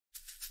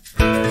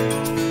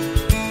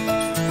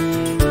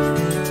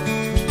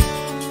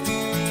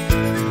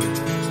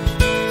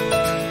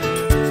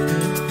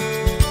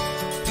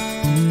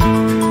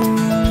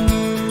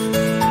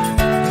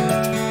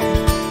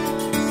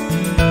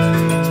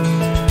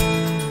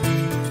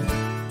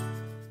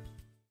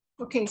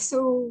Okay,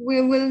 so we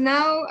will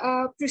now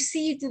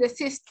proceed to the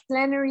fifth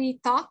plenary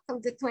talk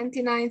of the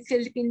 29th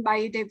Philippine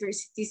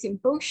Biodiversity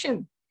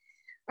Symposium.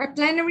 Our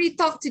plenary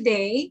talk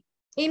today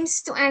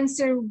aims to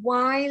answer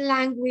why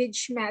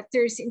language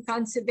matters in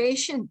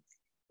conservation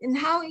and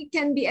how it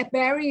can be a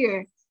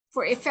barrier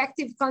for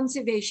effective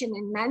conservation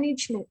and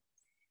management.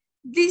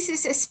 This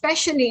is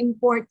especially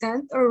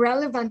important or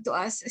relevant to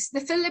us as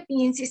the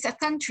Philippines is a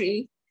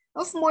country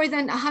of more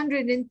than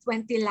 120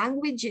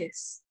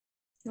 languages.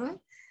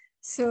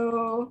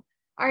 So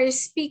our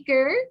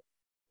speaker,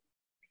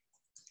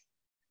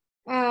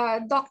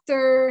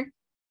 Dr.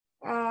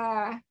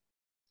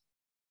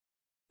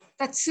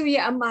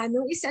 Tatsuya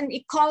Amano, is an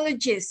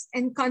ecologist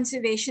and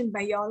conservation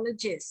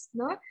biologist.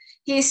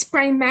 He is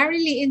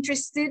primarily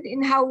interested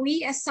in how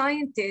we as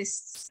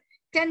scientists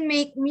can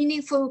make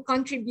meaningful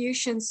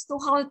contributions to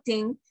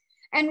halting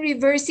and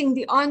reversing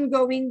the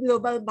ongoing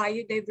global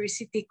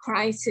biodiversity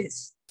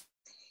crisis.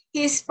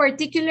 He is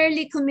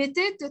particularly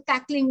committed to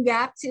tackling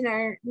gaps in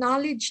our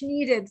knowledge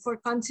needed for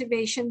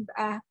conservation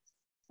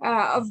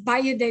of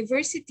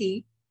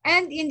biodiversity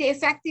and in the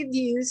effective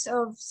use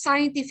of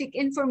scientific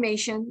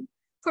information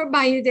for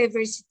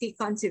biodiversity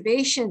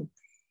conservation.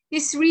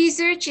 His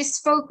research is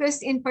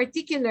focused in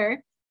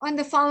particular on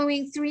the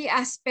following three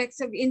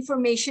aspects of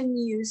information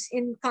use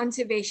in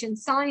conservation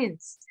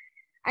science: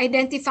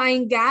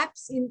 identifying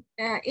gaps in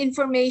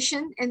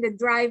information and the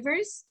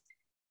drivers,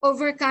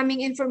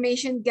 overcoming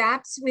information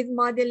gaps with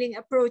modeling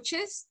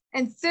approaches,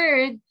 and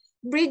third,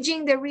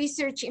 bridging the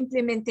research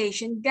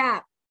implementation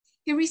gap.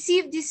 He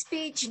received his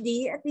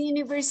PhD at the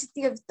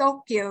University of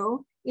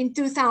Tokyo in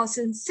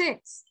 2006,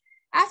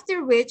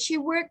 after which he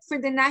worked for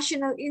the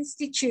National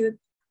Institute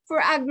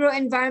for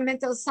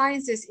Agro-Environmental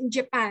Sciences in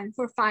Japan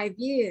for 5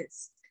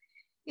 years.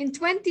 In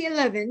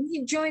 2011,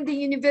 he joined the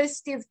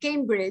University of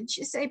Cambridge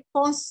as a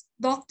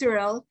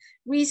postdoctoral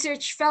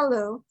research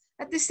fellow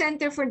at the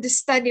Center for the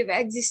Study of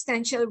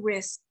Existential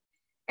Risk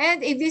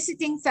and a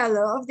visiting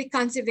fellow of the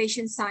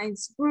Conservation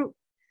Science Group.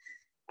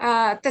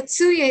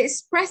 Tatsuya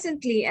is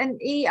presently an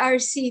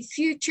ARC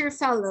Future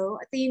Fellow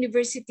at the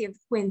University of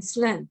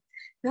Queensland.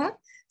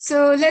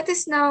 So let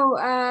us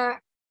now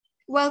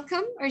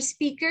welcome our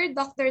speaker,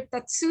 Dr.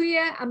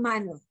 Tatsuya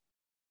Amano.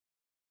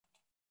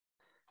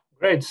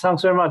 Great,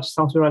 thanks very much.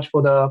 Thanks very much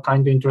for the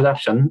kind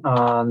introduction.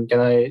 Can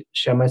I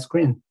share my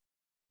screen?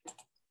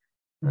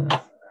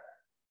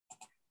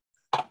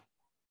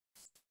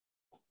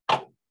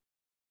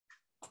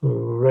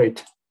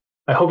 Great.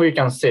 I hope you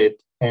can see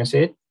it. Can you see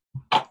it?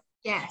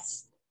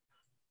 Yes.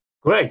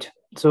 Great.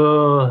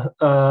 So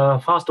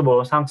first of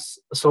all, thanks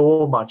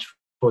so much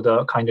for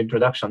the kind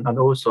introduction, and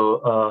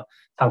also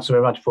thanks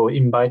very much for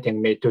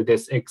inviting me to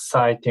this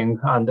exciting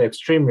and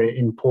extremely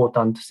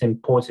important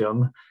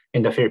symposium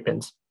in the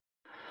Philippines.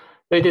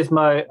 It is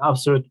my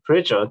absolute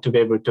pleasure to be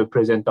able to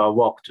present our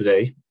work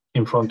today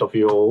in front of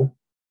you all.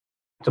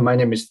 So my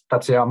name is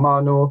Tatsuya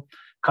Amano,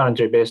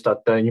 currently based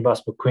at the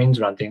University of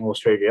Queensland in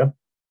Australia.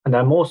 And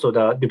I'm also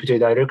the Deputy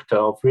Director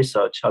of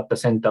Research at the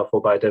Center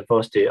for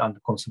Biodiversity and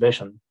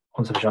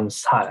Conservation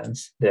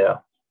Science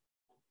there.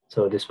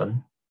 So this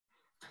one.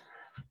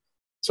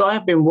 So I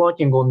have been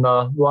working on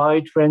a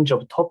wide range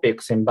of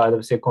topics in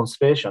biodiversity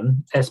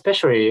conservation,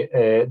 especially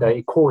the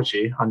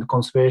ecology and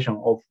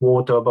conservation of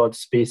water-bird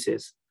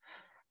species.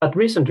 But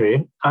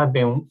recently, I've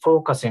been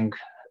focusing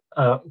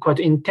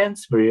quite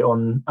intensively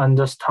on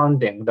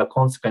understanding the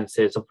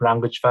consequences of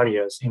language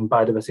barriers in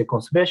biodiversity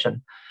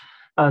conservation.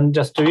 And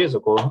just 2 years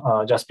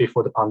ago, just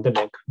before the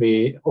pandemic,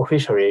 we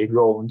officially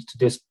launched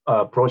this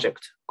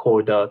project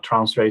called the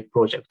Translate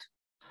Project.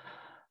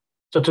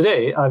 So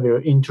today, I will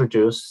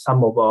introduce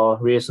some of our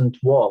recent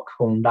work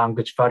on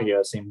language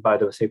barriers in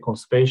biodiversity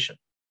conservation.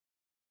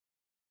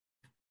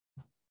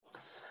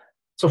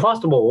 So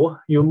first of all,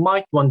 you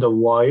might wonder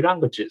why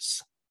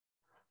languages.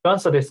 To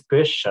answer this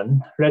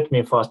question, let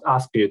me first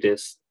ask you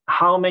this.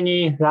 How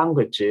many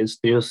languages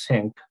do you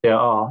think there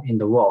are in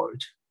the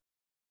world?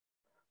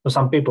 So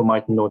some people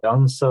might know the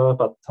answer,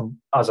 but some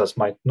others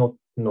might not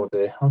know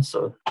the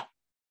answer.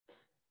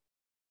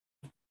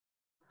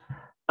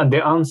 And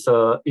the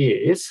answer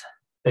is,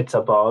 it's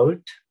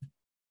about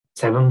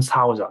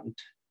 7,000.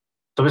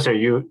 So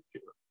basically,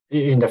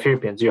 in the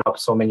Philippines, you have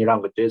so many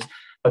languages,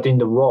 but in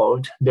the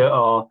world, there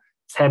are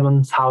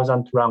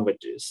 7,000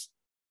 languages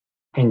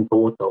in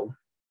total.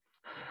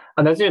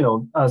 And as you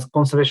know, as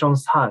conservation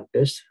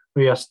scientists,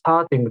 we are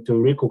starting to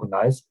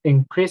recognize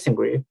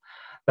increasingly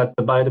that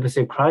the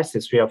biodiversity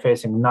crisis we are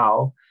facing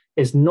now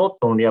is not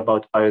only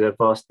about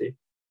biodiversity.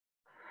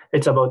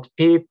 It's about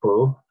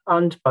people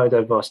and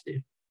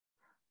biodiversity.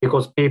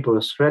 Because people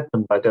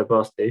threaten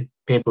biodiversity,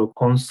 people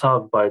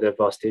conserve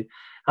biodiversity,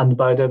 and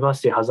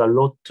biodiversity has a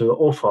lot to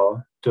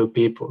offer to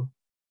people.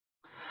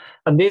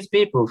 And these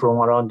people from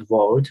around the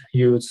world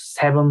use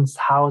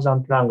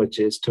 7,000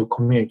 languages to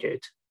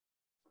communicate.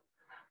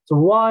 So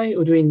why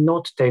would we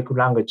not take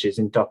languages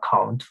into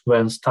account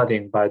when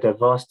studying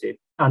biodiversity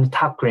and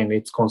tackling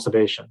its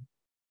conservation?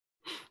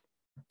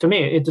 To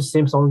me, it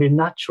seems only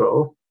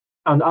natural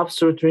and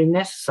absolutely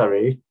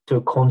necessary to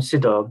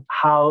consider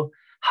how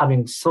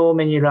having so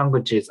many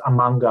languages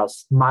among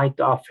us might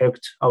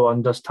affect our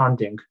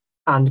understanding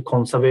and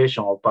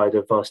conservation of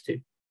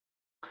biodiversity.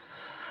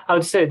 I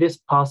would say this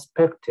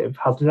perspective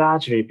has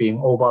largely been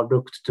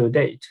overlooked to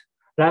date,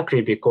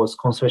 likely because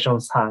conservation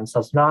science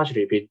has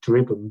largely been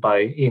driven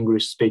by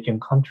English-speaking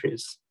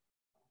countries.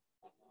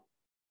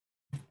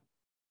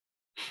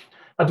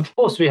 But of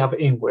course, we have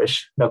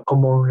English, the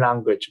common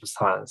language of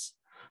science.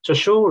 So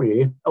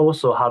surely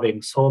also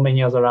having so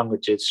many other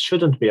languages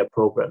shouldn't be a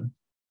problem.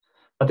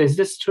 But is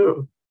this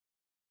true?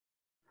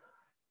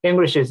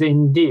 English is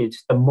indeed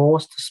the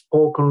most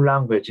spoken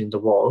language in the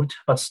world,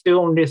 but still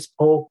only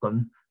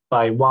spoken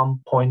by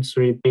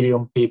 1.3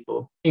 billion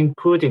people,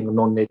 including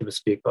non-native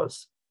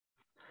speakers.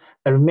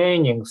 The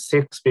remaining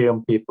 6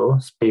 billion people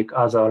speak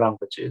other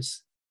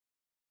languages.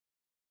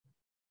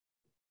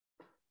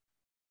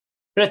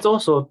 Let's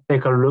also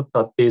take a look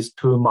at these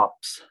two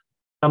maps.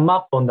 The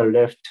map on the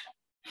left,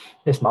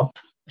 this map,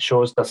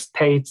 shows the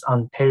states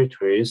and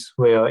territories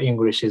where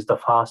English is the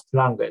first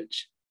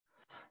language.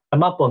 The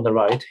map on the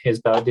right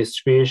is the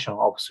distribution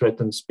of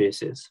threatened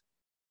species.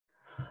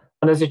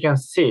 And as you can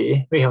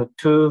see, we have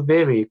two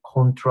very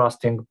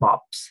contrasting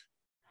maps.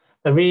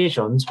 The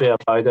regions where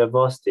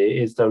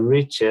biodiversity is the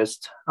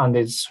richest and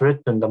is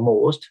threatened the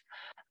most,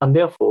 and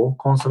therefore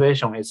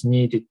conservation is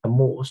needed the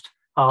most,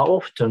 are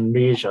often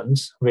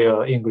regions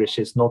where English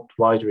is not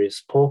widely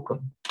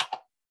spoken.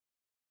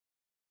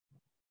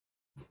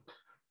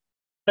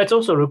 Let's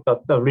also look at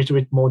a little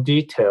bit more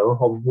detail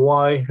of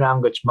why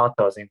language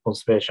matters in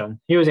conservation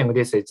using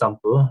this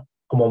example,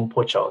 common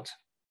pochard.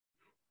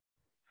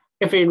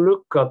 If we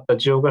look at the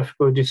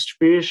geographical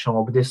distribution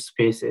of this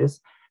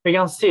species, we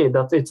can see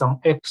that it's an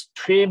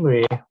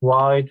extremely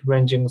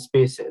wide-ranging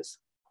species.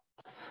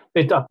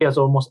 It appears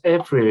almost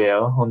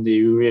everywhere on the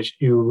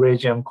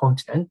Eurasian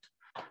continent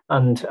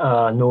and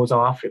Northern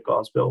Africa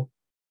as well.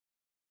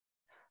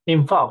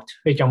 In fact,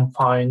 we can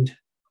find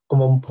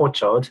common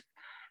pochard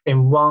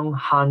in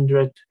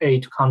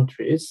 108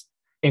 countries,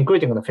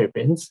 including the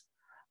Philippines,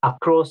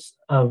 across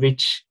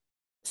which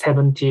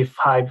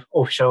 75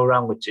 official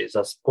languages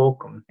are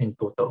spoken in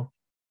total.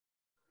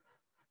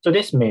 So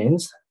this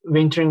means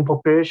wintering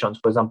populations,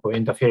 for example,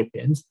 in the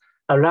Philippines,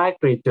 are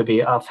likely to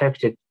be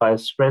affected by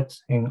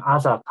threats in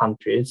other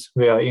countries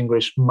where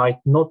English might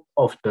not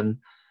often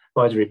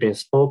widely be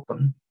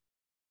spoken.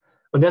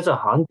 On the other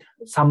hand,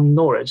 some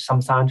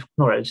scientific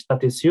knowledge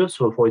that is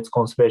useful for its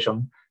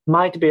conservation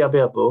might be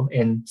available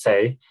in,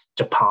 say,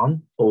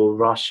 Japan or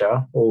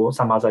Russia or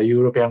some other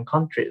European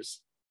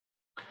countries.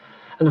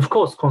 And of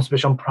course,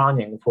 conservation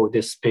planning for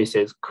this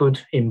species could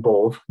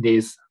involve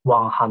these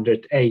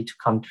 108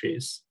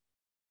 countries.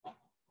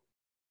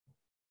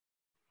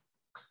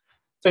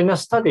 So in a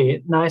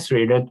study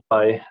nicely led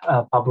by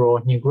Pablo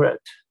Nigret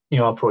in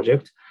our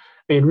project,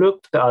 we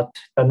looked at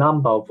the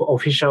number of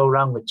official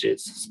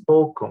languages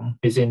spoken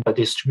within the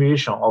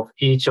distribution of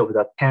each of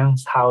the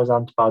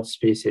 10,000 bird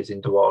species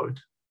in the world.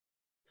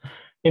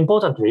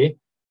 Importantly,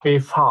 we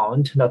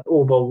found that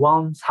over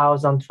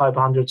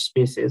 1,500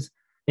 species,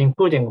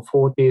 including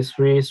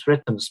 43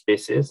 threatened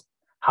species,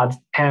 had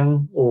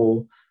 10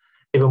 or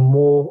even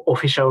more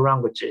official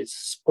languages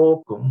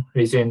spoken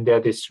within their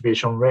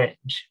distribution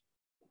range.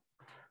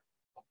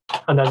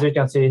 And as you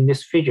can see in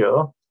this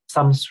figure,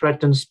 some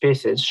threatened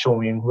species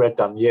shown in red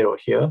and yellow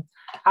here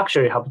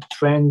actually have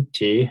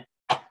 20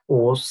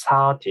 or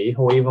 30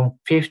 or even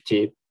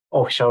 50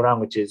 official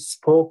languages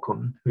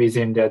spoken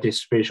within their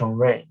distribution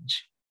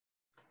range.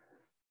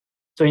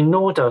 So in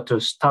order to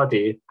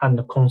study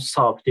and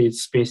conserve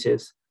these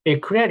species, we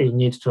clearly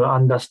need to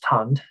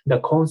understand the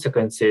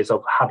consequences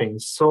of having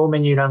so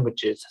many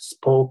languages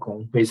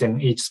spoken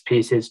within each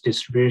species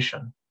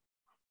distribution.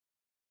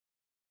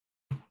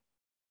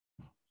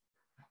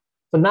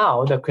 So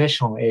now the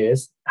question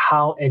is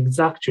how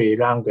exactly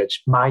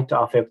language might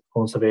affect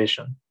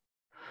conservation.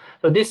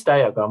 So this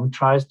diagram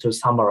tries to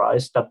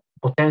summarize the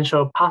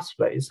potential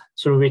pathways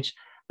through which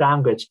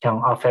language can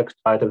affect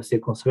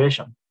biodiversity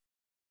conservation.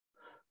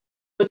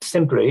 Put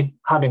simply,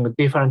 having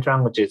different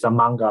languages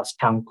among us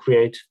can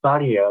create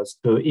barriers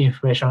to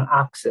information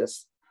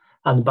access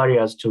and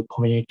barriers to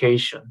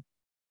communication.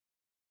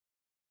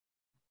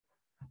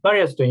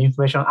 Barriers to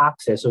information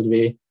access would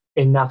be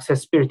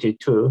inaccessibility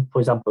to, for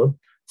example,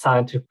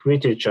 scientific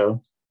literature,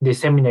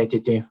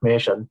 disseminated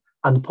information,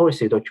 and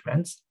policy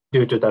documents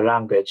due to the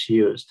language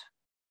used.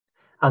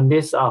 And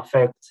this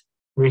affects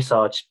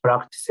research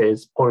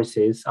practices,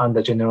 policies, and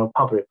the general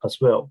public as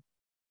well.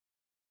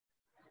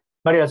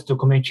 Barriers to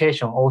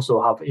communication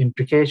also have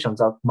implications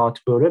at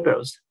multiple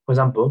levels. For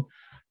example,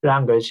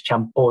 language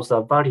can pose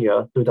a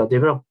barrier to the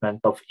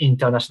development of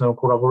international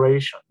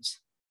collaborations.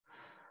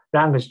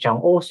 Language can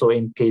also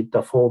impede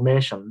the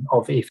formation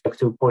of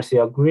effective policy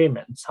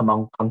agreements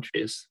among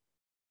countries.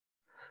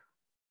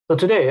 So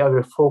today I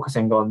will be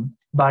focusing on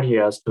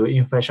barriers to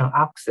information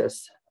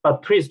access,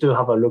 but please do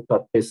have a look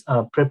at this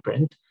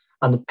preprint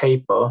and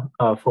paper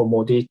for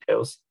more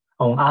details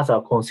on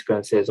other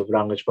consequences of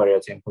language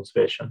barriers in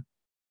conservation.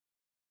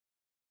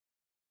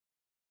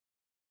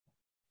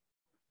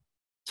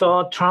 So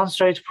our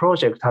Translate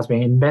project has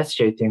been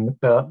investigating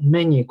the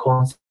many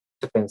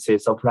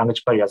consequences of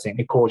language barriers in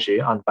ecology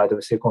and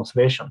biodiversity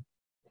conservation.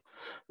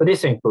 So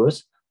this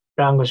includes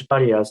language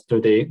barriers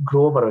to the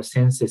global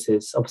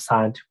synthesis of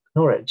scientific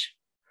knowledge,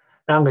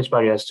 language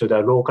barriers to the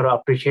local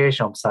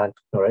application of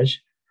scientific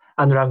knowledge,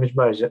 and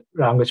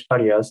language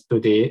barriers to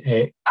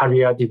the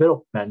career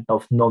development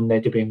of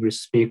non-native English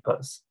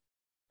speakers.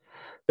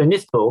 In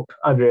this talk,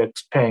 I will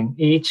explain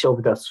each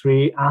of the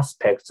three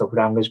aspects of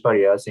language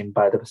barriers in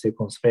biodiversity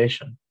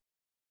conservation.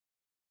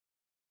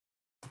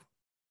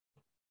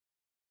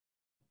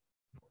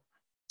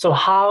 So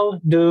how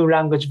do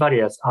language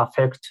barriers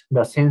affect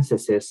the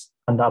synthesis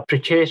and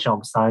application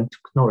of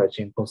scientific knowledge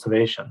in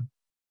conservation?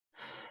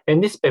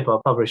 In this paper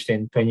published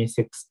in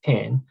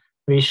 2016,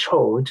 we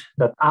showed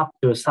that up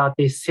to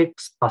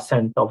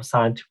 36% of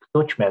scientific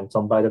documents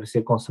on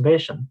biodiversity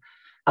conservation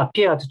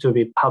appeared to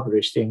be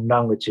published in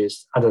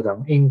languages other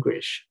than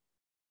English.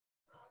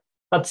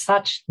 But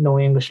such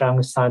non-English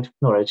language scientific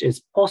knowledge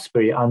is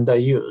possibly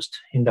underused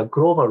in the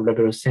global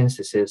level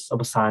synthesis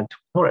of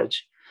scientific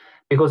knowledge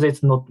because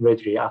it's not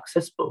readily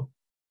accessible.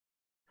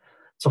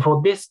 So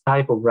for this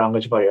type of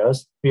language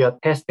barriers, we are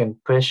testing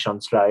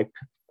questions like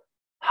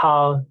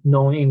how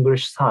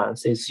non-English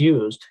science is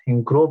used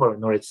in global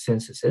knowledge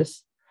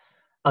synthesis,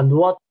 and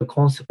what the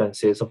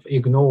consequences of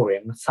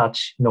ignoring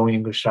such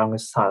non-English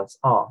language science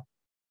are.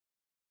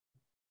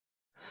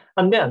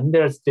 And then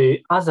there's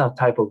the other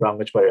type of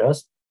language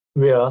barriers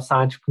where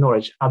scientific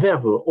knowledge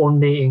available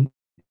only in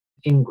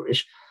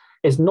English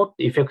is not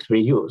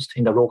effectively used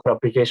in the local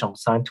application of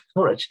scientific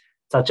knowledge,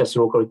 such as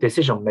local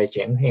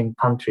decision-making in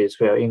countries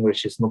where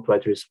English is not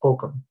widely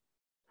spoken.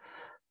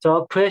 So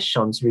our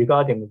questions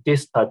regarding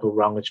this type of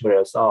language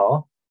barriers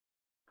are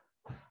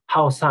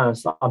how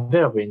science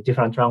available in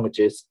different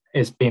languages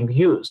is being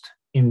used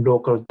in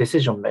local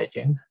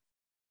decision-making,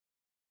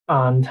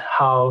 and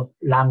how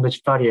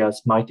language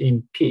barriers might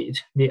impede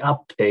the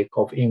uptake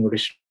of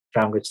English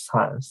language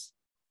science.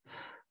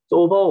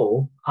 So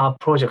overall, our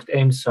project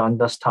aims to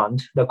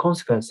understand the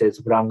consequences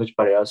of language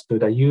barriers to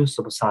the use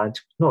of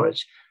scientific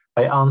knowledge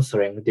by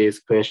answering these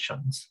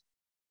questions.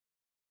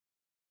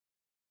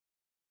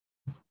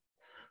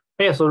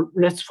 Yeah, so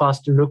let's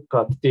first look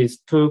at these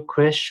two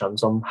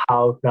questions on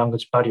how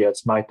language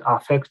barriers might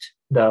affect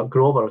the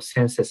global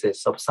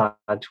synthesis of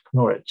scientific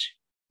knowledge.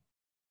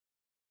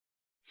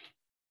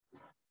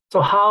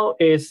 So how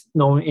is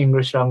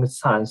non-English language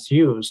science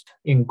used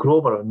in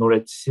global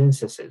knowledge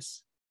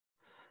synthesis?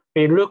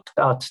 We looked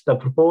at the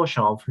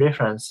proportion of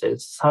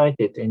references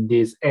cited in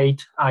these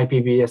 8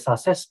 IPBS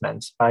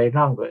assessments by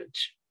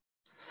language.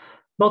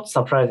 Not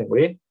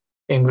surprisingly,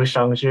 English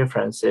language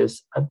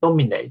references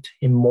dominate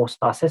in most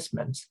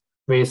assessments,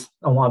 with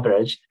on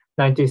average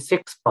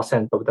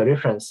 96% of the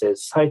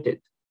references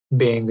cited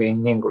being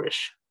in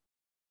English.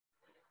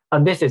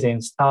 And this is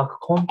in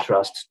stark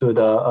contrast to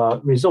the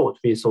result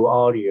we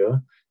saw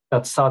earlier,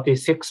 that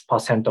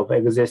 36% of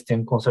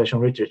existing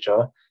conservation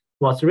literature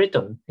was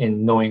written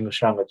in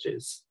non-English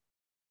languages.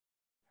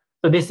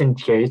 So this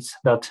indicates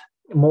that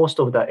most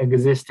of the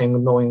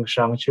existing non-English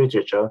language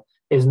literature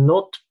is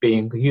not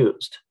being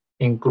used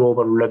in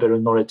global level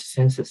knowledge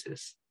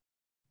synthesis.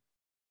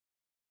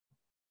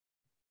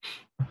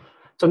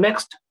 So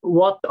next,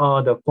 what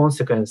are the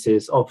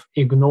consequences of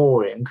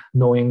ignoring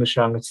non-English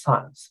language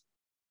science?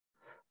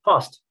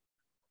 First,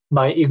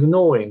 by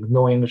ignoring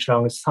non-English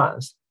language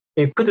science,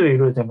 we could be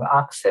losing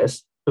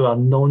access to a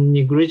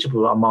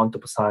non-negligible amount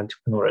of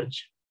scientific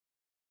knowledge.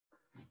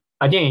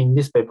 Again, in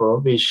this paper,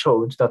 we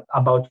showed that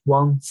about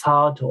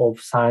 1/3 of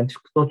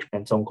scientific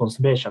documents on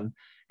conservation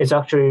is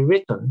actually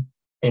written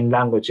in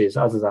languages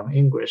other than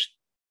English,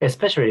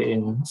 especially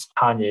in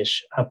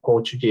Spanish,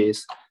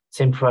 Portuguese,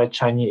 simplified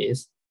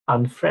Chinese,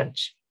 and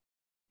French.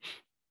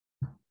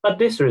 But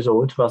this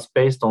result was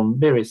based on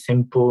very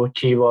simple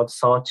keyword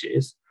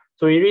searches.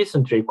 So we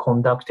recently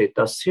conducted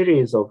a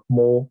series of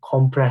more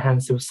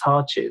comprehensive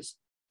searches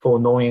for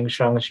non-English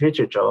language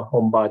literature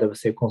on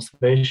biodiversity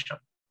conservation.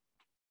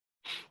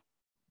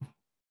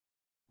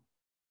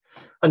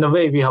 And the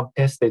way we have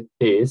tested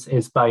this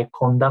is by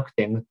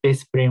conducting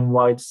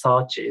discipline-wide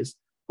searches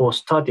for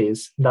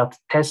studies that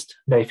test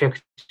the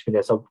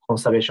effectiveness of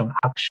conservation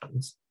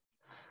actions.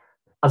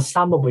 As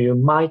some of you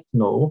might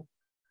know,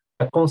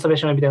 the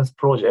Conservation Evidence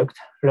Project,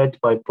 led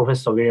by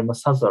Professor William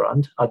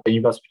Sutherland at the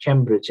University of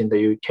Cambridge in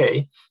the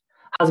UK,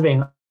 has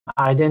been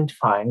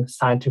identifying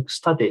scientific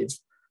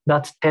studies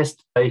that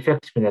test the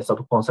effectiveness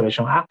of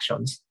conservation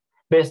actions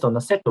based on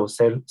a set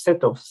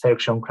of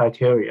selection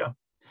criteria.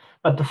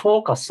 But the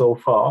focus so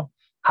far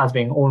has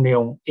been only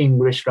on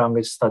English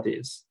language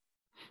studies.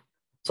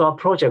 So our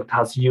project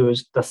has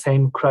used the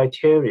same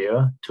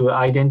criteria to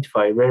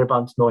identify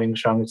relevant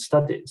non-English language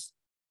studies.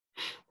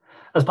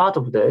 As part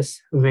of this,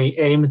 we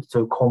aimed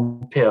to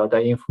compare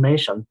the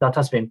information that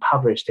has been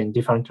published in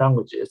different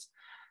languages,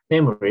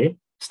 namely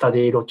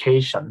study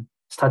location,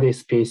 study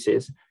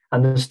species,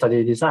 and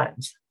study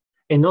designs,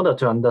 in order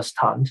to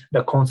understand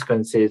the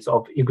consequences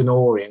of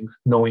ignoring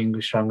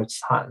non-English language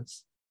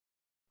science.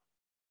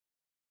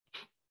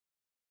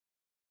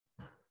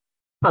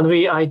 And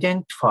we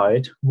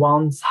identified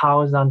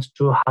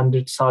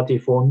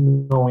 1,234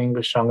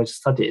 non-English language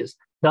studies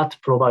that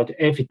provide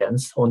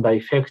evidence on the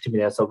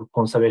effectiveness of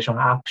conservation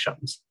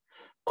actions,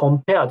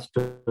 compared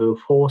to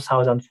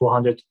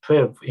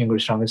 4,412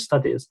 English language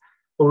studies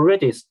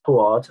already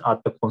stored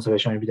at the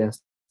conservation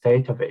evidence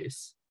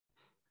database.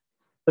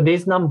 But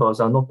these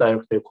numbers are not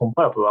directly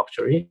comparable,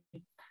 actually.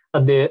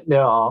 And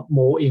there are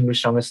more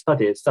English language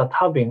studies that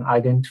have been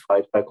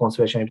identified by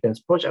Conservation Evidence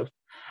Project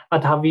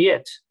that have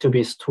yet to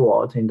be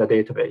stored in the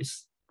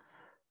database.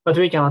 But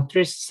we can at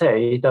least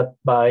say that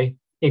by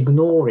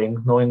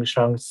ignoring non-English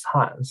language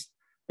science,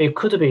 we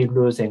could be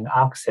losing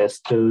access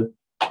to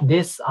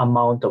this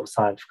amount of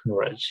scientific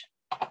knowledge.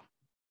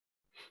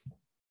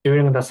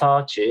 During the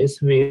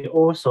searches, we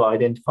also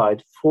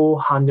identified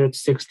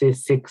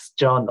 466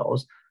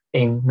 journals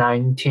in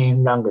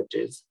 19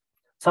 languages,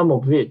 some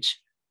of which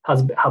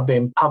have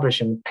been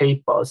publishing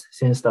papers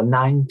since the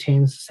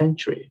 19th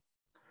century.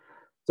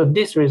 So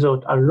this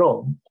result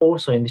alone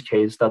also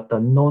indicates that the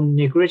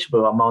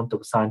non-negligible amount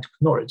of scientific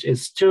knowledge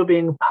is still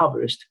being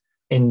published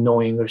in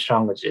non-English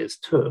languages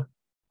too.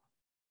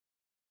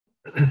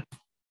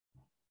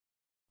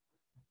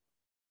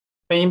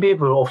 Many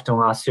people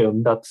often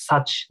assume that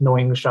such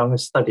non-English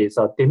language studies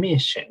are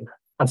diminishing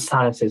as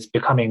science is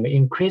becoming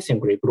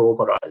increasingly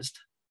globalized.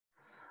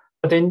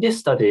 But in this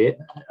study,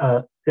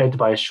 led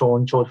by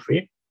Sean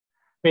Chaudhry,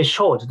 we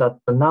showed that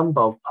the number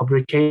of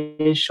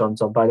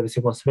publications on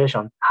biodiversity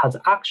conservation has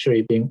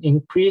actually been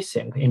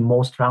increasing in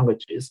most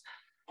languages,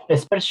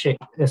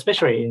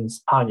 especially in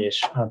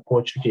Spanish,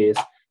 Portuguese,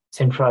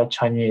 Simplified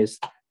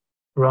Chinese,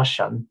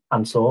 Russian,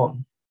 and so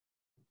on.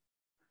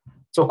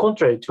 So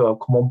contrary to a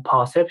common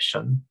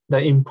perception, the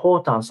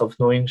importance of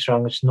non-English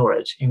language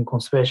knowledge in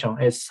conservation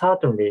is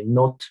certainly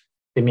not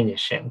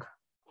diminishing.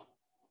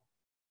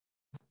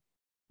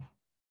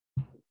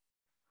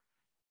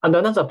 And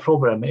another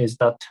problem is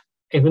that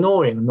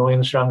ignoring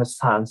non-English language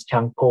science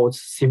can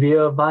cause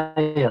severe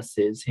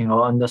biases in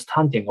our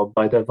understanding of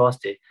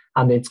biodiversity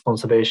and its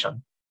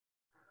conservation.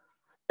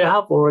 There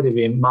have already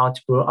been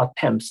multiple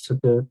attempts to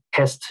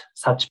test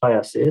such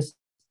biases,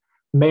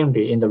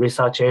 mainly in the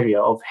research area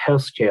of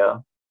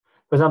healthcare.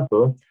 For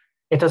example,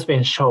 it has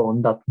been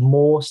shown that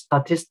more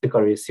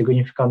statistically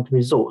significant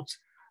results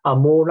are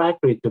more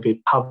likely to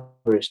be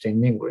published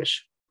in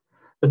English.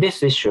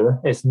 This issue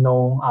is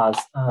known as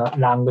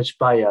language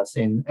bias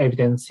in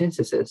evidence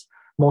synthesis,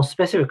 more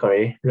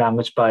specifically,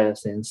 language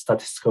bias in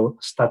statistical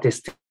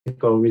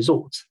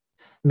results,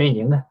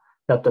 meaning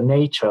that the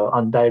nature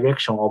and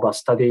direction of a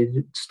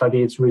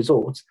study's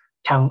results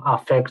can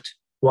affect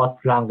what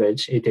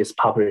language it is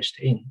published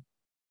in.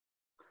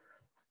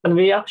 And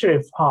we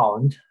actually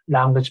found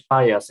language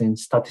bias in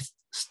statistics.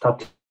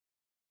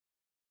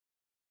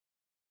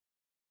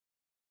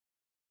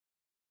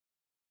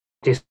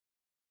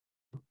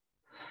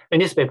 In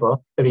this paper,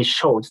 we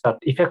showed that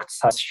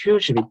effects are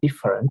hugely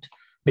different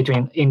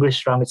between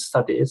English language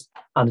studies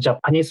and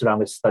Japanese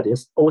language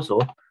studies. Also,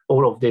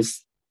 all of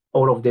these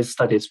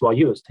studies were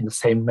used in the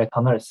same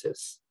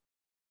meta-analysis.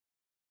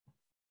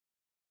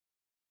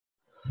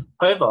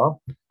 However,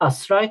 a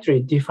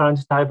slightly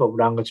different type of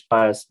language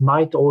bias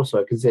might also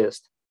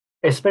exist,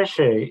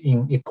 especially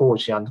in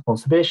ecology and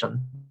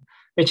conservation,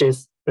 which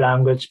is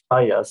language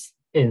bias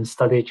in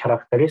study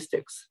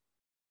characteristics.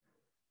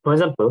 For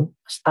example,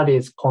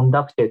 studies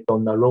conducted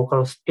on a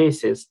local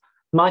species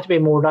might be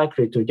more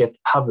likely to get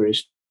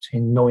published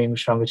in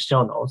non-English language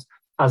journals,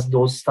 as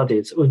those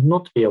studies would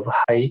not be of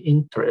high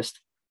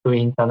interest to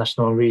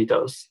international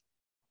readers.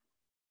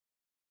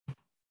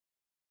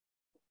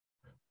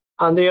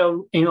 And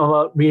in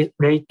our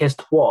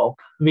latest work,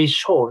 we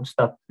showed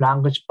that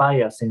language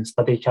bias in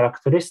study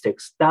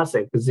characteristics does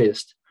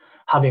exist,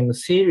 having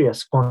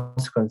serious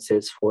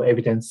consequences for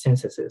evidence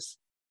synthesis.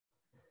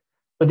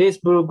 But these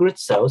blue grid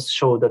cells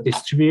show the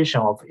distribution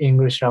of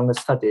English language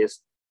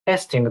studies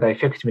testing the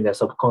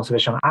effectiveness of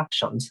conservation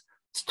actions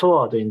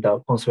stored in the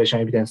conservation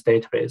evidence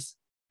database.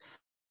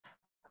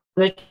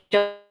 We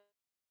can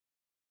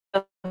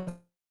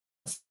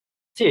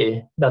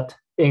see that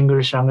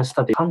English language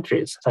study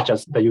countries such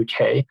as the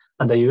UK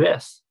and the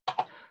US.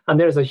 And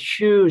there is a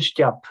huge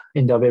gap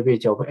in the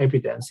availability of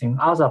evidence in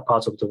other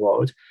parts of the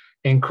world,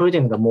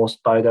 including the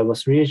most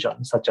biodiverse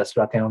regions such as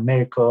Latin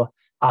America,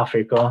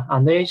 Africa,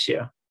 and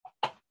Asia.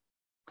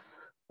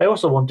 I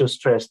also want to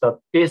stress that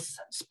this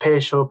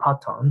spatial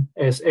pattern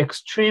is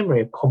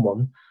extremely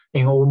common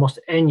in almost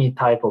any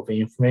type of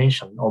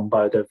information on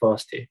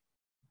biodiversity.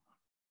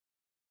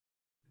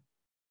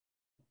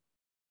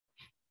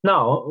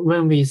 Now,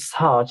 when we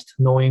searched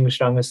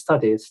non-English language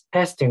studies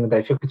testing the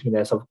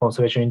effectiveness of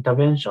conservation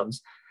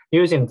interventions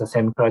using the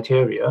same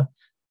criteria,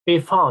 we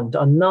found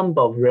a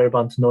number of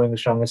relevant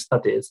non-English language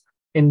studies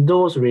in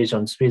those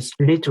regions with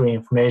little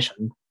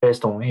information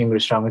based on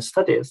English language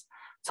studies,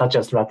 such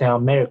as Latin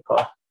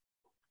America,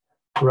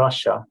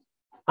 Russia,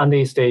 and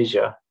East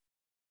Asia.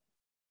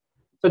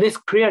 So this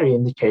clearly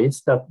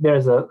indicates that there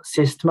is a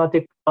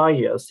systematic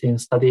bias in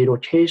study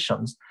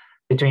locations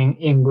between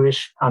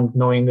English and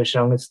non-English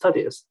language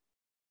studies.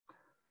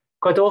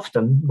 Quite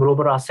often,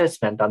 global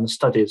assessment and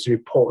studies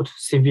report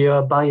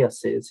severe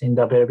biases in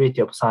the availability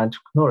of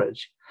scientific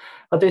knowledge,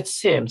 but it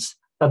seems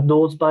that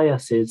those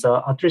biases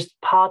are at least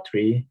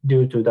partly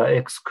due to the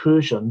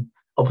exclusion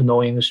of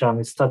non-English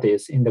language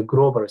studies in the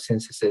global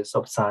synthesis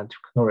of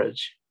scientific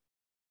knowledge.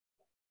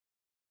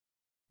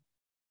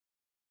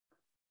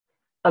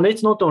 And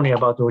it's not only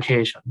about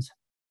locations.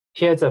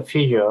 Here's a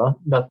figure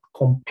that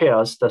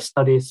compares the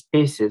study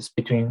spaces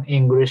between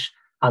English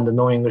and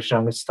non-English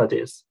language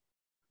studies.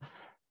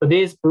 So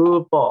these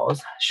blue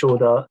bars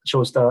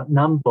shows the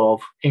number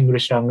of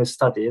English language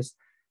studies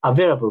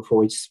available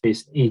for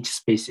each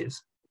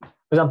species.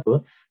 For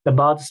example, the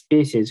bird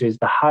species with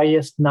the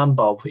highest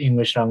number of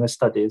English language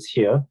studies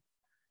here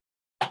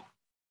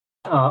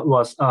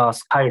was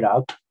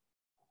skylark,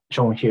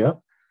 shown here,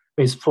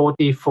 with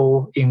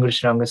 44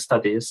 English language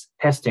studies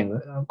testing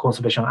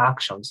conservation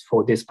actions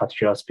for this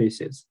particular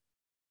species.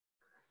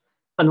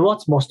 And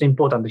what's most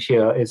important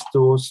here is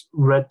those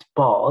red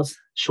bars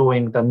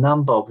showing the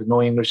number of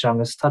non-English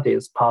language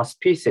studies per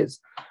species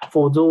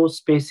for those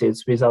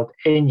species without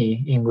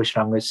any English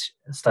language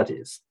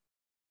studies.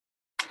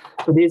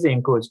 So these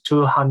include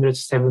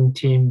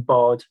 217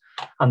 bird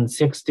and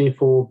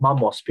 64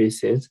 mammal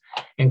species,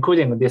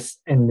 including this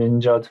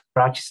endangered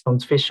Blackstone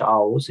fish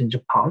owls in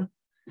Japan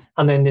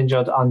and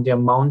endangered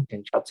Andean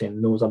mountain cats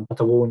in northern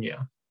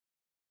Patagonia.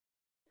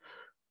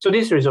 So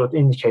this result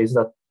indicates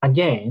that,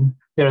 again,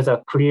 there is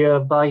a clear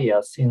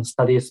bias in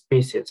study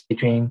species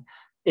between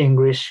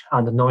English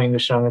and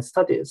non-English language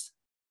studies.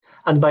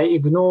 And by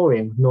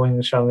ignoring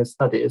non-English language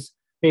studies,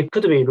 we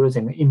could be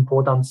losing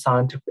important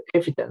scientific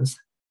evidence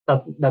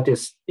that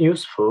is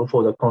useful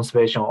for the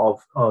conservation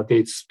of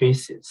these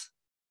species.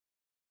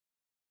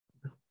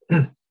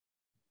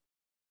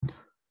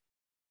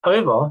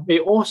 However, we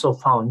also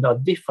found a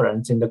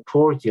difference in the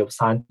quality of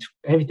scientific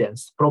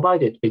evidence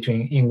provided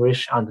between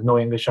English and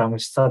non-English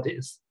language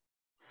studies.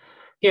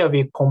 Here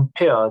we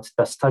compared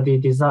the study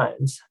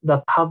designs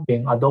that have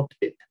been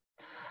adopted.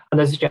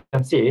 And as you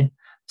can see,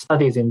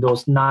 studies in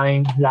those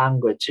 9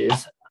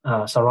 languages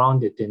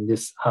surrounded in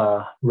this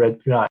red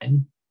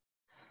line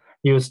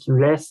used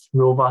less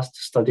robust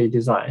study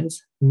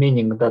designs,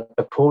 meaning that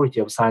the quality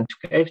of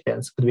scientific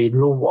evidence could be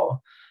lower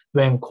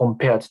when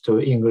compared to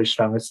English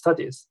language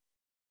studies.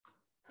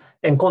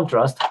 In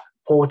contrast,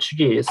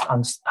 Portuguese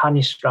and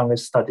Spanish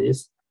language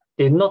studies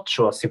did not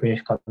show a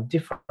significant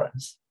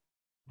difference.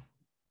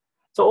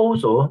 So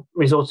although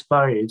results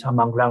varied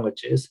among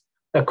languages,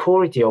 the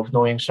quality of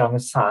non-English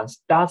language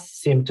science does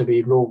seem to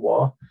be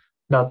lower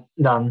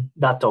than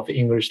that of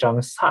English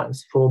language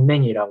science for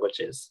many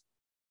languages.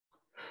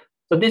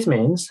 So this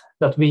means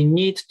that we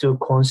need to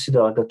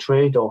consider the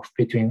trade-off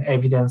between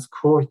evidence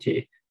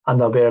quality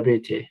and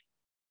availability.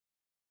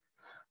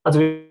 As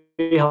we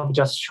have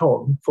just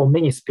shown, for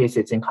many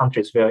species in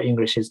countries where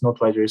English is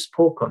not widely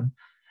spoken,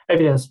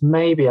 evidence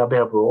may be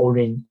available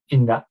only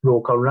in the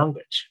local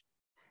language,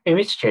 in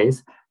which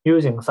case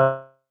using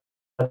such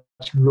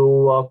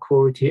lower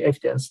quality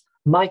evidence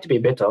might be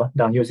better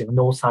than using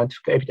no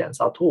scientific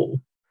evidence at all,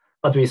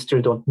 but we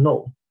still don't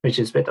know which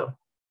is better.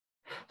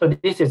 So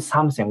this is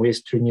something we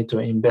still need to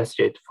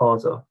investigate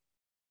further.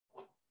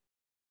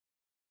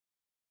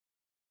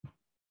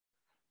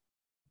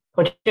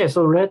 Okay,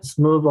 so let's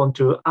move on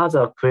to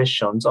other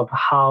questions of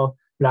how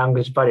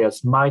language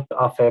barriers might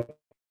affect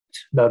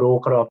the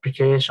local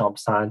application of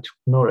scientific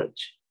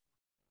knowledge.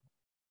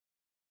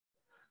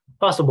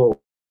 First of all,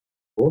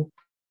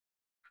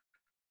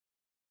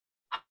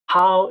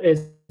 how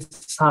is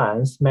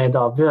science made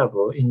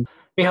available in?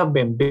 We have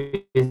been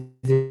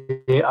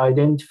busy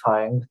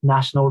identifying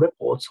national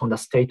reports on the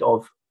state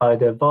of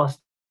biodiversity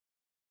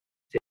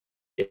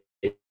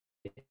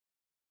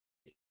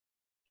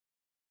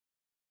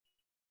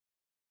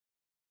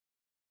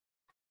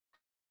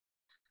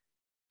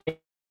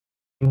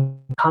in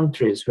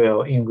countries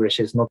where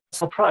English is not.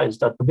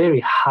 Surprised at the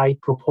very high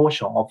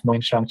proportion of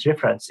non-English language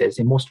references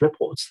in most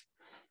reports,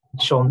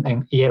 shown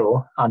in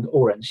yellow and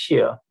orange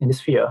here in this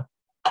sphere.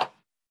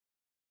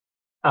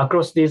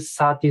 Across these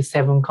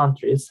 37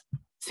 countries,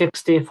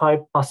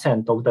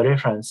 65% of the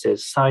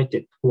references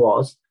cited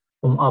was,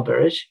 on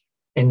average,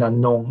 in a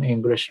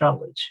non-English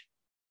language.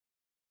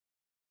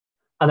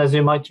 And as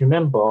you might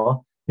remember,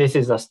 this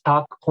is a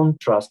stark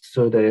contrast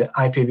to the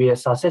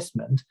IPBES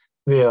assessment,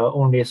 where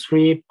only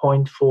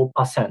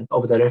 3.4%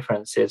 of the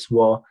references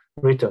were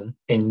written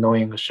in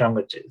non-English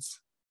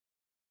languages.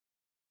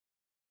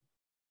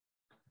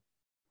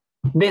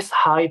 This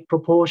high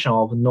proportion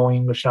of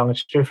non-English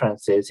language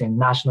references in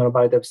national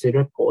biodiversity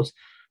reports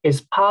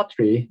is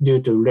partly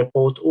due to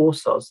report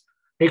authors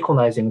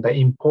recognizing the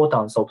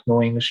importance of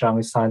non-English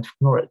language scientific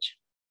knowledge.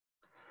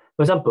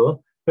 For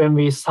example, when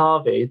we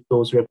surveyed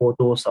those report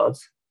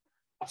authors,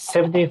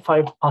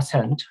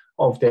 75%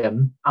 of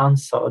them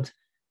answered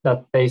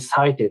that they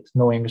cited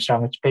non-English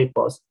language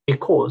papers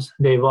because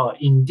they were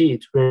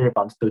indeed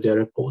relevant to their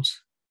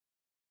reports.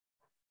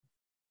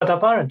 But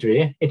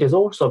apparently, it is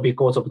also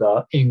because of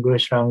the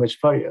English language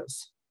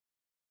barriers.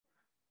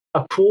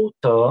 A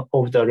quarter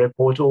of the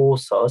report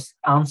authors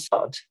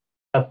answered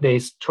that they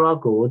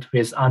struggled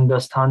with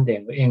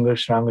understanding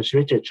English language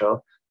literature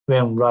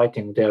when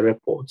writing their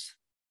reports.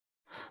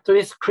 So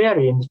this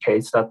clearly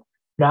indicates that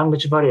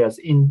language barriers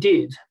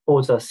indeed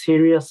pose a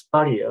serious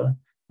barrier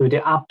to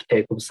the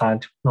uptake of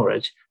scientific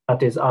knowledge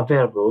that is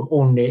available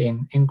only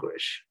in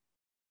English.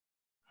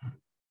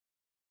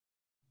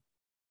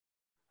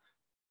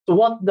 So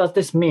what does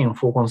this mean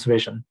for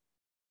conservation?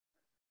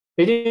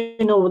 Did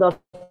you know that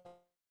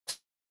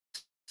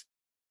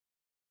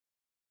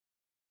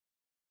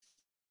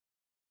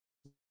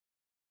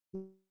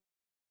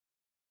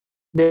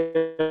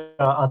there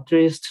are at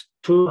least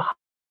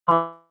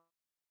 200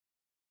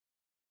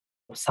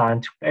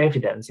 scientific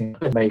evidence in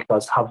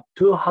makers have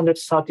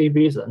 230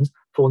 reasons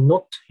for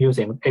not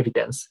using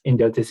evidence in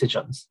their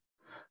decisions.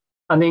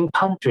 And in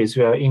countries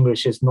where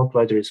English is not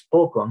widely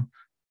spoken,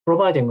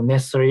 providing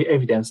necessary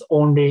evidence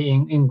only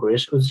in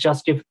English would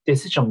just give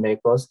decision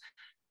makers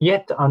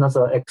yet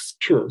another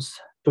excuse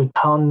to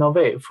turn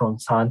away from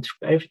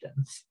scientific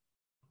evidence.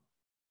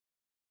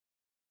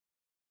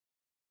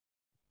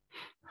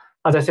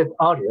 As I said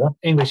earlier,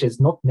 English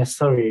is not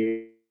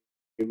necessarily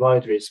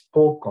widely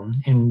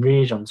spoken in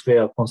regions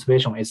where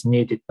conservation is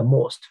needed the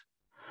most.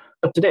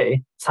 But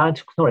today,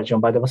 scientific knowledge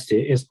on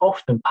biodiversity is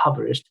often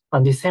published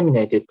and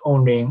disseminated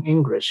only in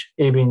English,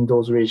 even in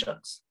those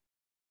regions.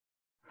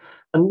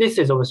 And this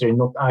is obviously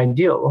not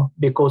ideal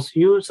because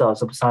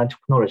users of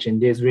scientific knowledge in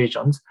these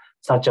regions,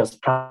 such as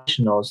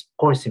practitioners,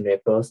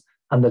 policymakers,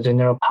 and the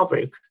general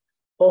public,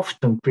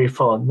 often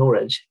prefer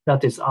knowledge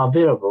that is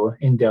available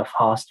in their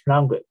first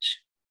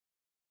language.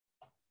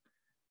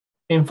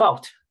 In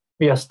fact,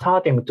 we are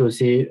starting to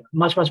see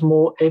much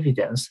more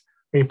evidence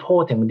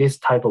reporting this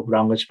type of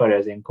language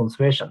barriers in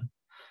conservation.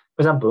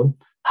 For example,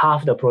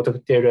 half the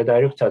protected area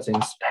directors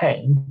in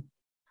Spain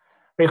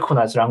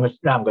recognize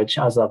language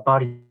as a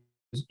barrier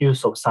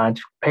use of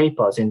scientific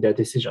papers in their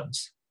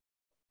decisions.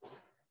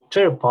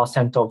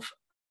 12% of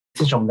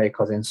decision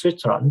makers in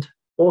Switzerland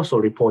also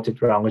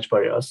reported language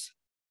barriers.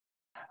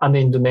 And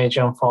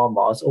Indonesian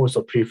farmers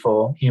also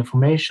prefer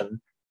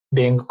information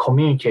being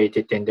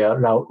communicated in their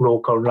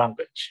local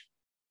language.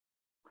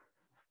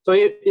 So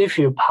if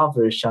you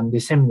publish and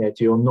disseminate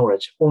your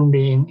knowledge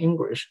only in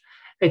English,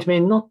 it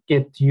may not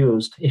get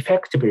used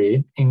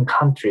effectively in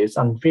countries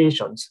and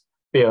regions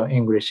where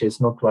English is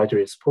not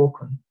widely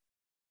spoken.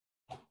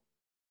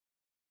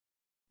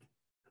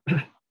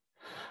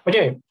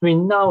 Okay, we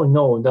now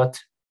know that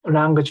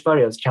language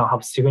barriers can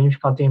have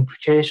significant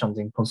implications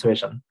in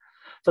conservation.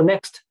 So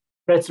next,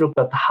 let's look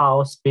at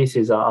how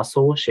species are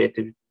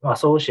associated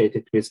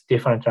with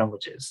different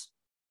languages.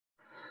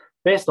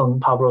 Based on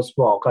Pablo's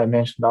work I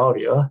mentioned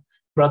earlier,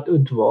 Brad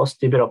Woodworth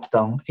developed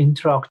an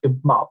interactive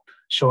map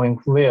showing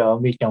where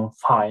we can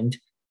find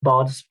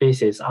bird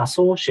species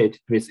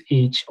associated with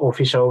each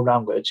official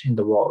language in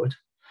the world.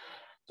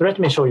 So let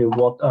me show you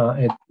what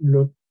it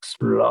looks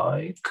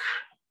like.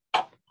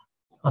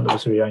 And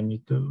obviously I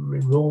need to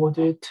reload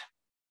it.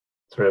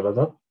 Sorry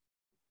about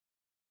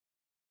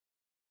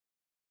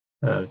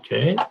that.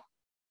 Okay.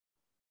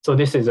 So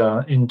this is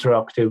an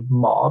interactive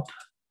map.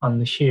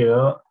 And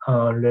here,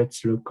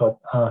 let's look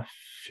at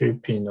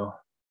Filipino.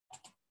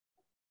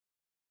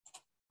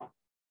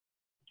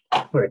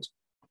 Great.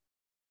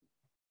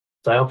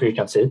 So I hope you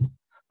can see it.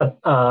 But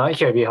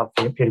here we have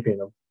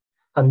Filipino.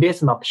 And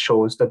this map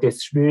shows the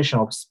distribution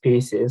of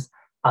species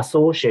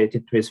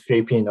associated with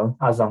Filipino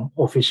as an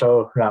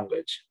official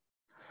language.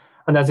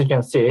 And as you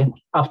can see,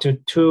 up to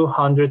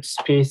 200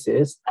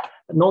 species,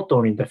 not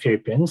only in the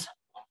Philippines,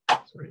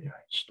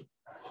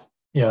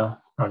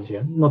 around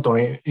here, not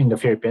only in the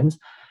Philippines,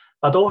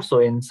 but also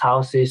in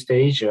Southeast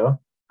Asia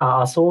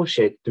are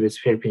associated with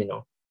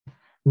Filipino,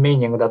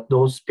 meaning that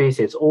those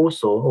species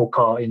also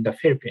occur in the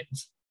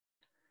Philippines.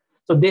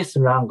 So this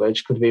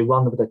language could be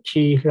one of the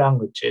key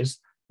languages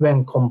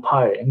when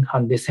compiling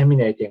and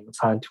disseminating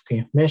scientific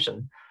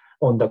information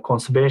on the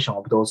conservation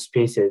of those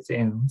species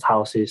in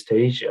Southeast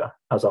Asia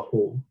as a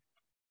whole.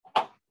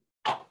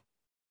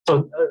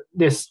 So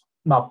this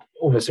map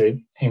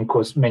obviously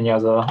includes many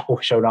other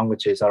official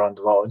languages around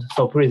the world.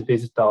 So please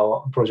visit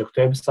our project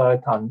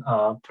website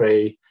and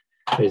play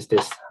with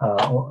this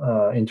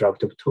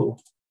interactive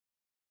tool.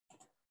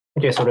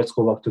 Okay, so let's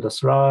go back to the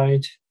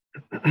slide.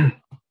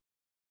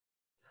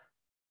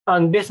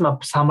 And this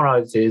map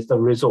summarizes the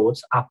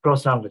results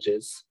across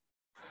languages.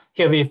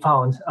 Here we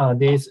found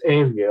these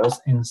areas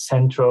in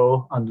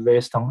Central and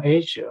Western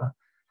Asia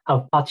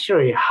have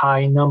particularly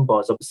high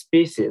numbers of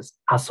species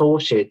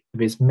associated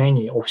with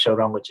many official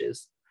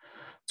languages.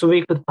 So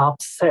we could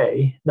perhaps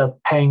say that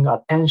paying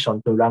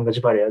attention to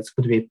language barriers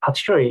could be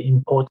particularly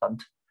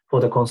important for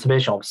the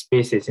conservation of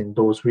species in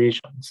those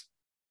regions.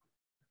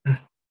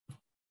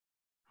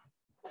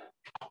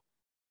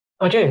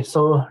 Okay,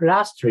 so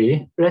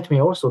lastly, let me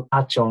also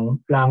touch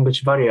on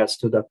language barriers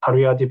to the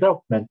career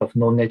development of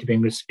non-native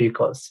English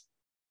speakers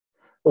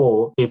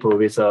or people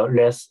with a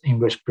less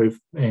English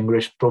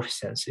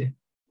proficiency.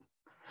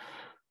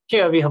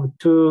 Here we have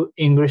two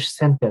English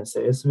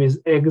sentences with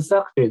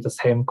exactly the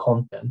same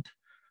content,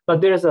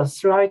 but there is a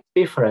slight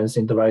difference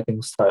in the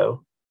writing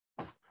style.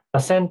 The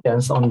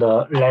sentence on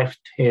the left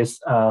is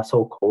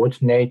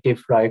so-called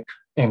native-like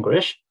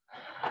English,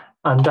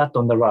 and that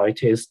on the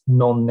right is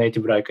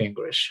non-native-like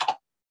English.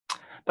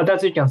 But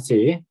as you can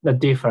see, the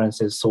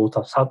difference is so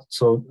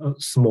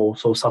small,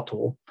 so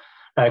subtle.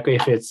 Like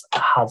if it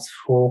has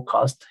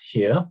forecast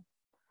here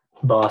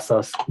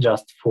versus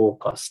just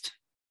forecast.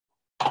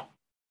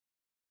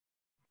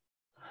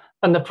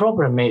 And the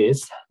problem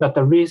is that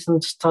the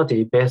recent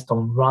study based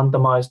on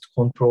randomized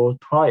control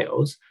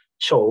trials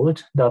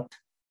showed that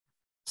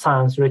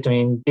science written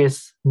in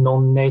this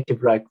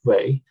non-native-like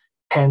way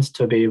tends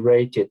to be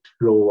rated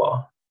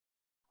lower,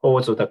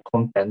 although the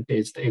content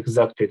is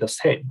exactly the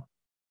same.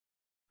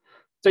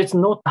 So it's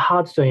not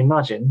hard to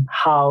imagine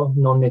how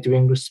non-native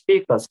English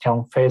speakers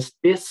can face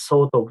this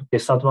sort of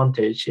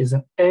disadvantage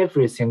in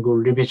every single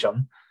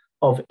revision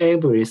of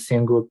every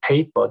single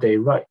paper they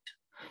write,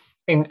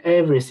 in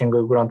every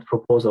single grant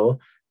proposal,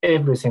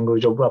 every single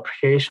job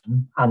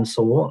application, and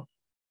so on.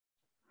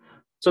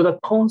 So the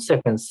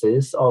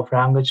consequences of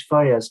language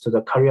barriers to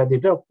the career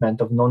development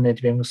of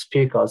non-native English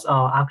speakers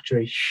are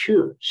actually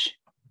huge.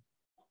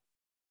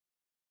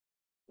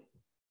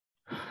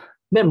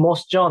 Then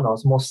most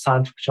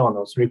scientific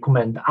journals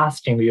recommend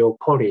asking your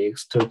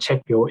colleagues to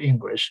check your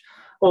English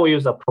or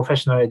use a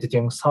professional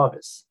editing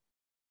service.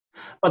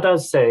 But I'd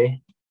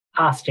say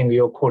asking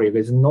your colleague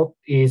is not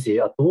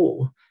easy at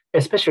all,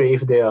 especially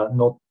if they are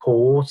not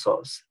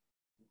co-authors.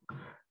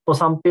 For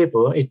some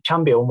people, it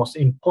can be almost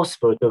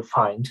impossible to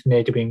find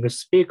native English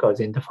speakers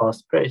in the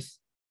first place.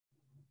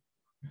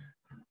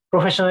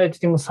 Professional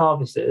editing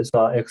services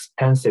are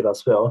expensive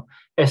as well,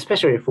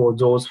 especially for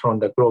those from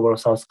the global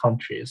south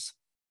countries.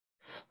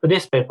 So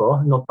this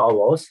paper, not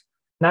ours,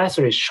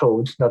 nicely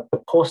showed that the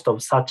cost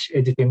of such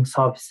editing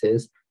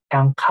services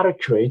can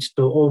calculate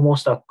to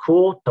almost a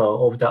quarter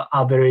of the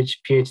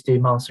average PhD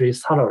monthly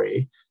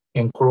salary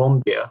in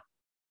Colombia.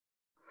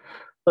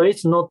 So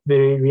it's not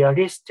very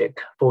realistic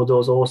for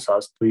those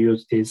authors to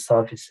use these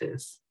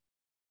services.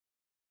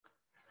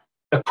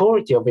 The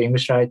quality of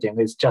English writing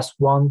is just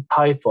one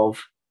type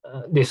of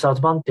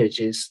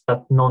disadvantages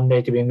that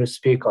non-native English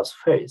speakers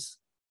face.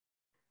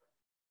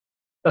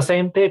 The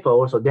same paper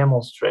also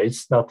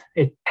demonstrates that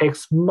it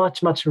takes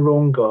much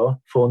longer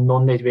for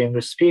non-native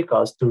English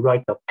speakers to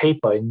write a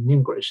paper in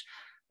English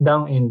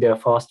than in their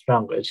first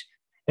language,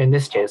 in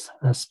this case,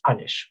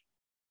 Spanish.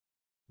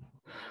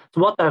 So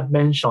what I've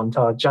mentioned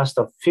are just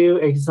a few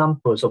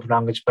examples of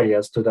language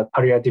barriers to the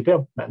career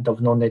development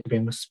of non-native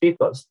English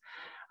speakers,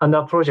 and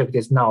our project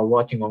is now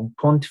working on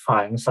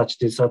quantifying such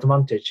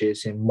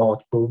disadvantages in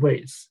multiple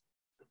ways.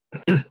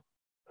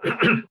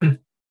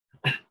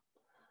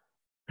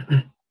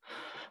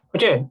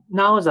 Okay,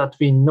 now that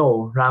we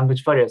know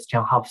language barriers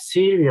can have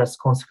serious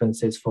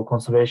consequences for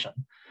conservation,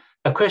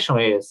 the question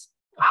is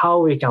how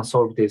we can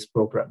solve these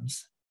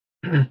problems.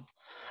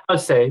 I'd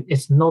say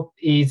it's not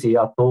easy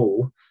at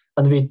all,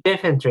 and we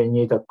definitely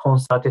need a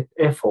concerted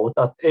effort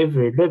at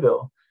every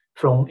level,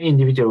 from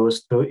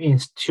individuals to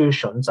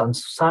institutions and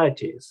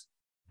societies.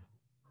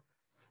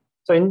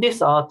 So in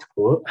this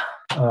article,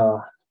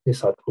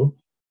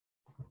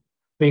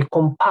 we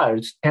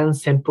compiled 10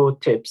 simple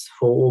tips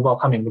for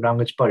overcoming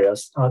language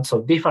barriers,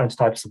 so different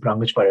types of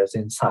language barriers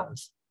in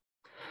science.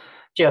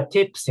 Here,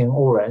 tips in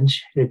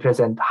orange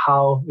represent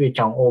how we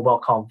can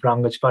overcome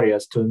language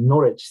barriers to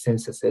knowledge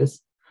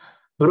synthesis.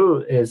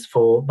 Blue is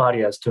for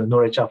barriers to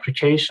knowledge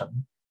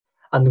application,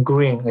 and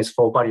green is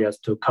for barriers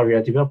to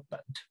career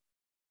development.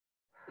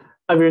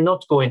 I will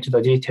not go into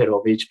the detail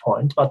of each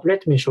point, but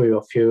let me show you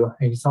a few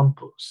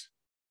examples.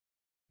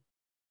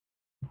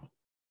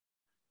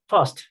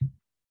 First,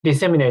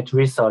 disseminate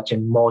research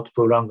in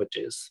multiple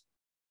languages.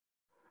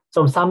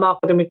 Some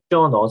academic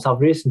journals have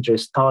recently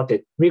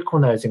started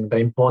recognizing the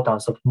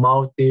importance of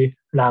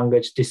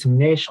multi-language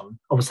dissemination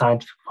of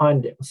scientific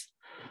findings,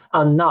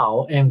 and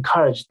now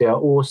encourage their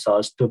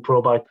authors to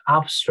provide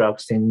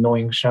abstracts in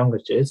non-English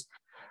languages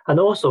and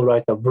also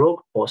write a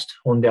blog post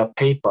on their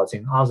papers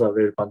in other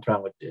relevant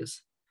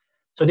languages.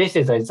 So this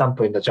is an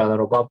example in the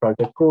Journal of Applied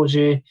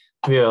Ecology,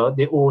 where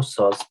the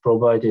authors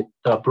provided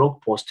a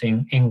blog post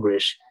in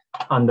English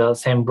and the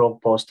same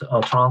blog post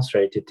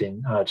translated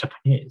in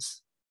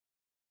Japanese.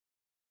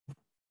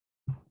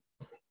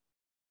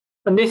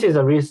 And this is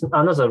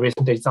another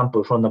recent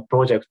example from the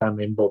project I'm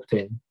involved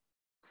in.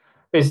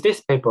 With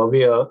this paper,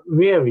 we are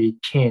really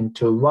keen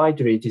to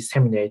widely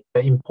disseminate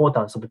the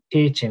importance of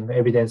teaching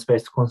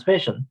evidence-based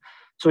conservation.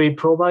 So we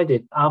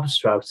provided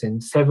abstracts in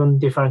 7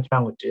 different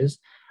languages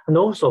and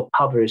also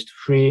published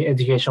free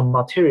education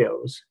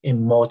materials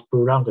in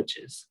multiple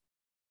languages.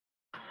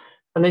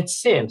 And it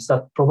seems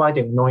that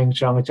providing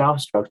non-English language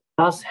abstract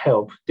does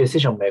help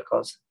decision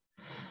makers.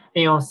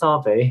 In our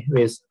survey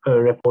with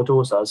report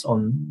authors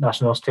on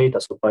national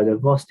status of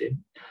biodiversity,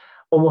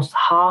 almost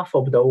half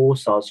of the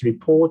authors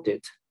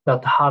reported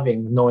that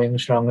having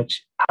non-English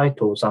language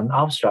titles and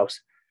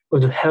abstracts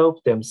would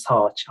help them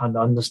search and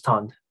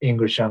understand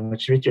English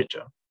language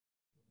literature.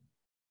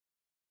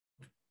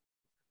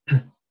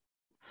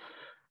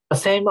 The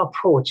same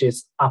approach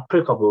is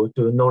applicable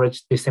to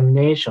knowledge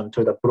dissemination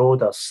to the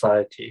broader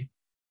society.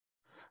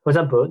 For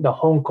example, the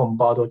Hong Kong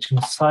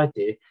Birdwatching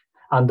Society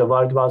and the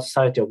Wild Bird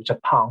Society of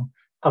Japan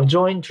have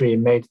jointly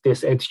made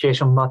this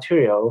education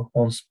material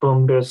on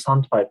spoonbill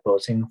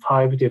sandpipers in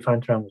 5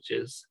 different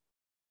languages.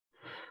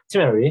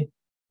 Similarly,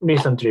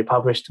 recently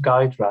published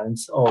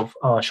guidelines of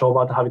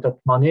shorebird habitat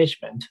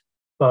management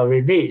were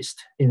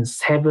released in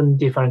 7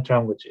 different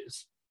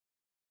languages.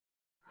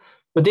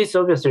 But this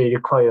obviously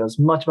requires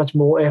much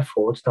more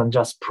effort than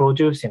just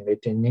producing it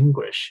in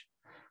English.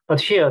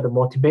 But here the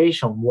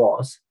motivation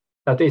was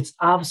that it's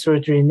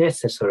absolutely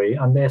necessary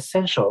and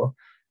essential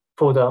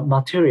for the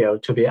material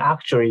to be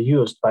actually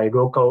used by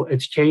local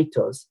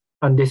educators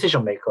and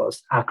decision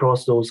makers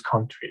across those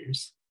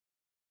countries.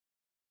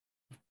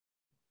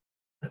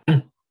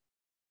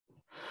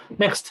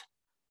 Next,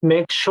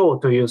 make sure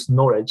to use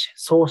knowledge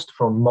sourced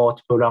from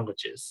multiple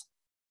languages.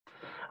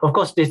 Of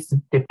course, this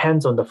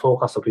depends on the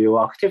focus of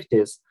your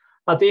activities,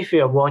 but if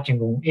you are working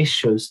on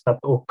issues that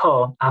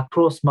occur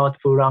across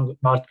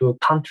multiple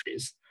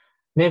countries,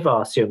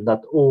 never assume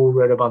that all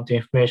relevant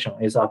information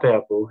is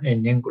available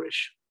in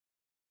English.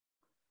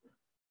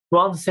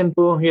 One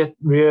simple yet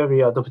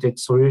rarely adopted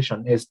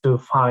solution is to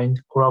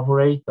find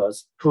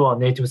collaborators who are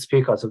native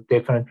speakers of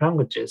different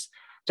languages,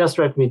 just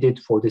like we did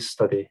for this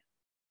study.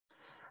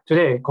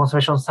 Today,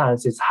 conservation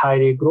science is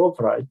highly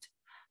globalized,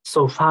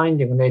 so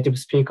finding native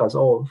speakers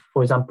of,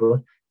 for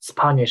example,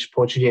 Spanish,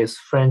 Portuguese,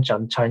 French,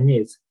 and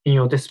Chinese in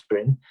your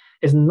discipline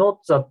is not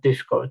that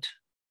difficult.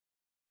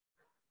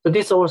 So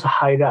this also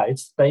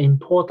highlights the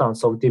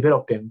importance of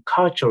developing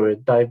culturally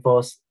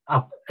diverse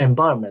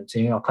environments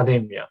in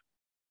academia.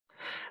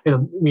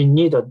 We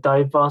need a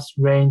diverse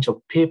range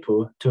of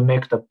people to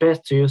make the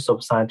best use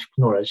of scientific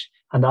knowledge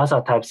and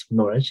other types of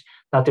knowledge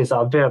that is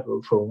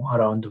available from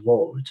around the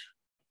world.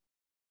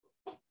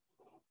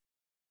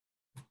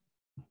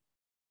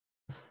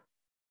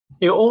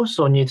 You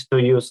also need to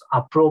use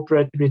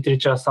appropriate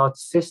literature search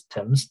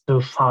systems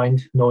to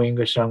find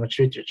non-English language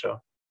literature.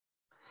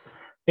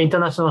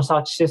 International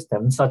search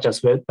systems such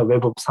as the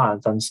Web of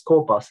Science and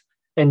Scopus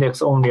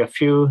index only a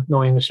few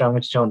non-English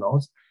language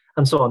journals,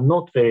 and so are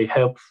not very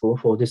helpful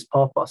for this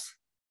purpose.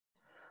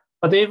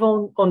 But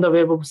even on the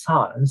Web of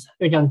Science,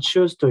 you can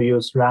choose to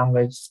use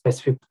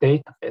language-specific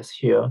database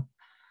here,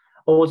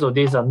 although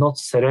these are not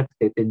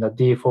selected in the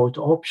default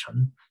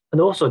option,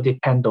 and also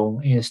depend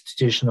on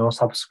institutional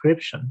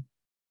subscription.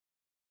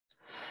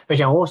 We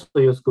can also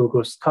use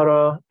Google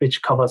Scholar,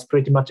 which covers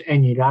pretty much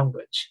any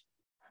language,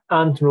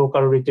 and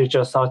local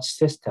literature search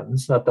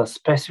systems that are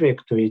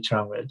specific to each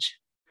language.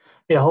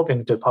 We are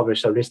hoping to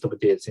publish a list of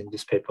these in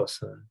this paper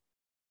soon.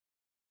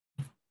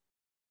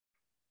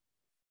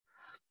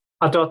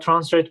 At our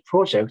Translate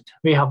project,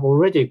 we have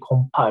already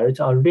compiled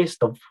a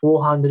list of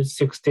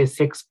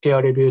 466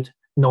 peer-reviewed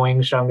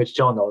non-English language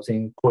journals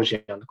in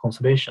ecology and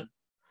conservation.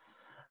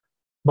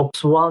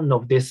 Box 1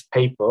 of this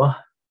paper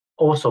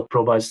also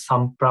provides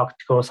some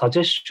practical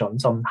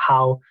suggestions on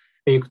how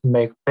we could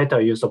make better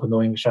use of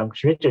non-English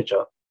language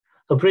literature,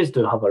 so please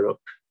do have a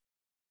look.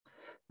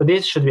 So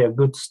this should be a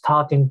good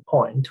starting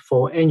point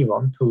for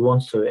anyone who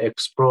wants to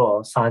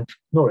explore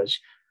scientific knowledge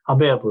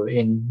available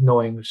in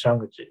non-English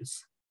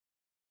languages.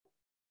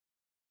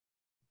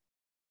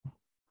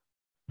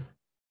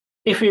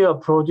 If you are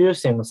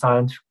producing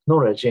scientific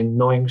knowledge in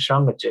non-English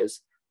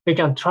languages, we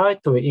can try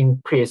to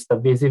increase the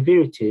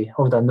visibility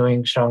of the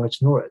non-English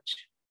language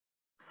knowledge.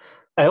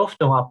 I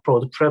often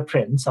upload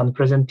preprints and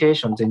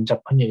presentations in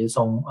Japanese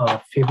on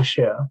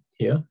Figshare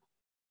here.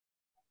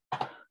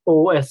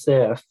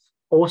 OSF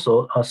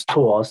also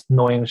stores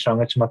non-English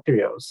language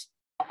materials.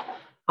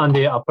 And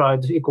the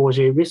applied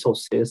ecology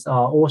resources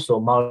are also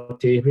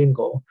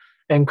multilingual,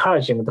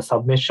 encouraging the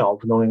submission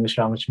of non-English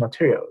language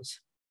materials.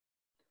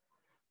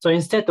 So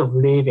instead of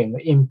leaving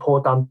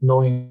important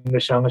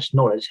non-English language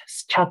knowledge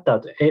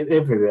scattered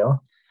everywhere,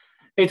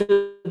 it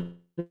would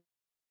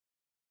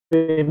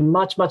be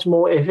much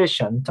more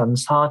efficient and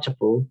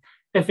searchable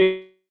if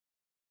we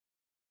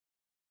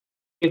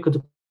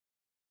could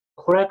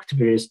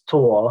collectively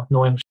store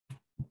non-English.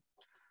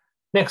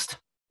 Next,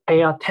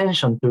 pay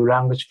attention to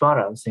language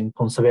balance in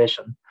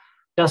conservation.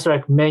 Just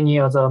like many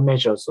other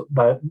measures of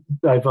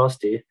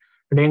diversity,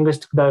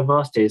 linguistic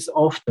diversity is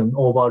often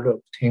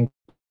overlooked in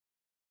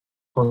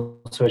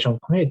conservation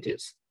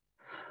communities.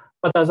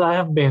 But as I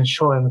have been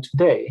showing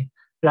today,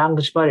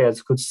 language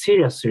barriers could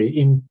seriously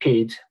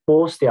impede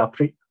both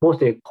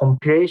the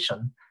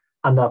compilation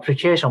and the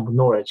application of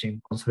knowledge in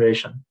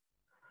conservation.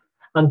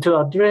 And to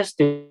address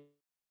this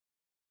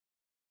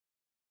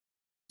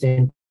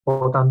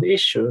important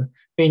issue,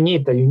 we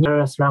need the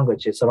numerous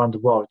languages around the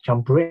world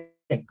can bring.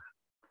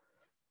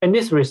 In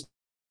this recent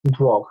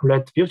work,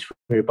 led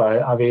beautifully by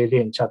Avi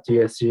Lynch at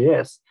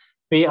USGS,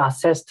 we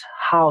assessed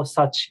how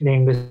such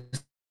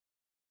linguistic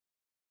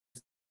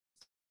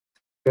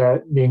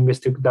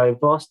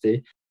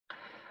diversity,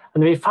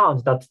 and we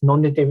found that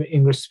non-native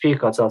English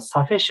speakers are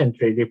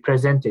sufficiently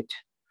represented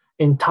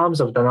in terms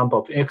of the number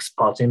of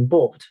experts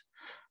involved.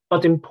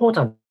 But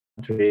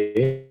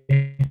importantly,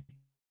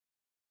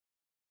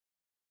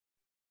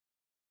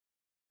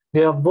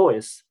 their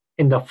voice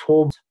in the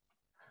form.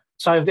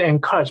 So I would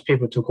encourage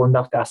people to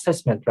conduct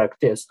assessment like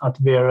this at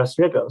various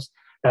levels,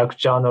 like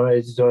journal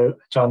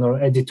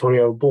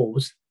editorial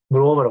boards,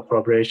 global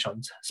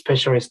collaborations,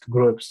 specialist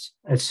groups,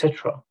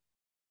 etc.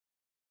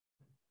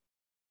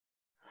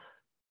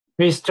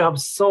 We still have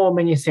so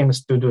many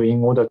things to do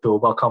in order to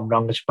overcome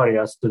language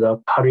barriers to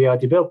the career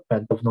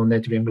development of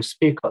non-native English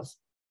speakers.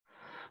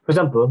 For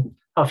example,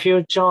 a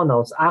few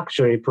journals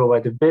actually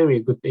provide very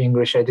good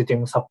English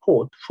editing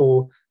support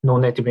for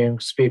non-native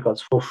English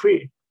speakers for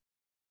free.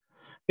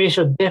 We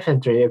should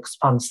definitely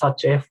expand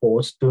such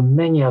efforts to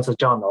many other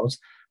journals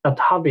that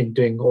have been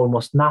doing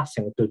almost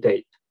nothing to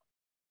date.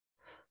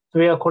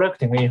 We are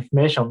collecting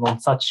information on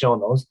such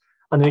journals,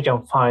 and we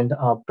can find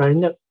a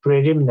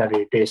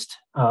preliminary list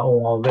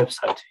on our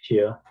website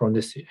here from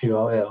this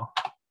URL.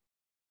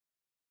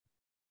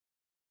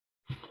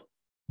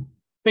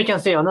 We can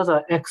see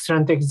another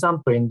excellent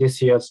example in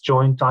this year's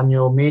joint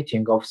annual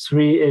meeting of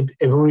 3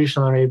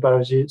 evolutionary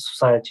biology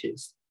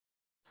societies.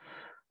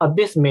 At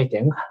this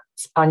meeting,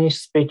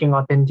 Spanish-speaking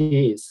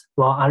attendees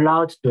were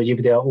allowed to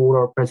give their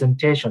oral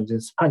presentations in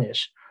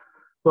Spanish,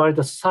 while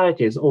the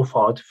societies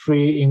offered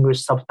free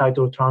English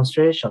subtitle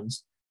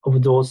translations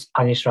of those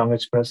Spanish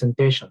language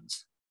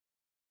presentations.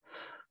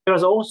 There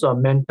was also a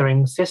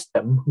mentoring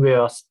system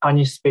where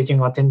Spanish-speaking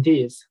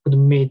attendees could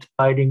meet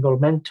bilingual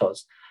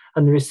mentors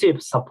and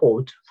receive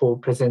support for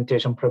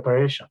presentation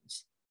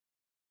preparations.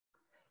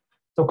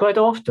 So quite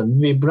often,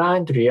 we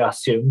blindly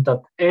assume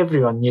that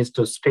everyone needs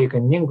to speak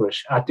in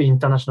English at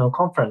international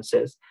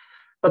conferences,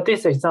 but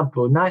this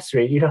example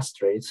nicely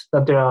illustrates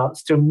that there are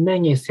still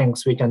many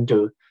things we can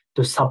do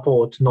to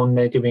support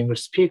non-native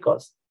English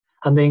speakers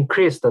and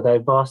increase the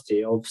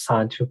diversity of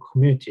scientific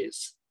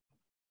communities.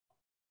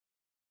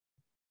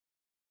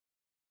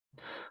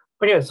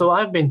 Okay, so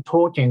I've been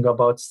talking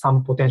about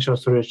some potential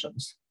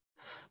solutions,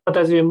 but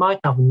as you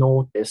might have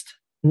noticed,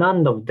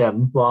 none of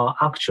them were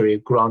actually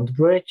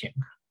groundbreaking.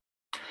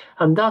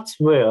 And that's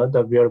where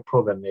the real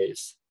problem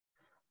is.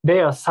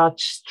 They are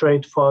such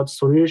straightforward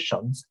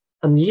solutions,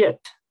 and yet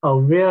are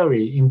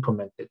rarely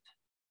implemented.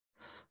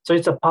 So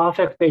it's a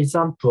perfect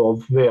example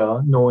of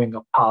where knowing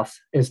a path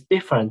is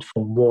different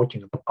from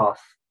walking the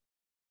path.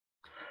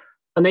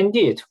 And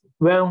indeed,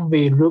 when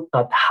we look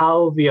at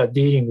how we are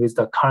dealing with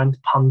the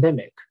current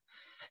pandemic,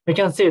 we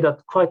can see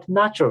that quite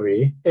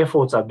naturally,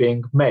 efforts are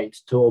being made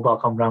to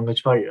overcome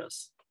language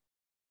barriers.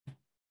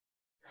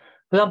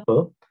 For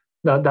example,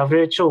 the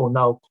WHO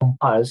now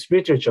compiles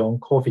literature on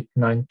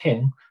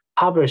COVID-19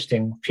 published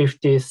in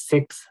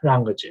 56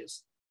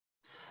 languages,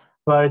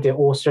 while the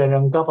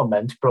Australian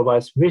government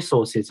provides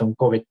resources on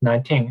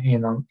COVID-19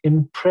 in an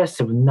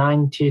impressive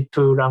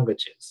 92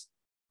 languages.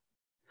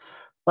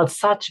 But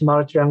such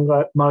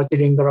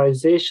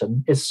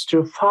multilingualization is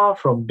still far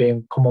from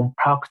being common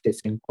practice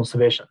in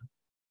conservation.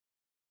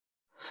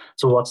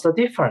 So what's the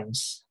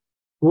difference?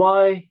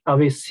 Why are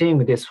we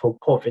seeing this for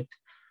COVID,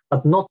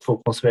 but not for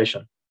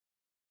conservation?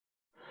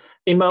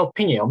 In my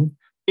opinion,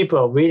 people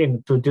are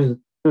willing to do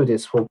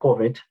this for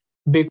COVID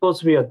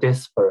because we are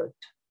desperate.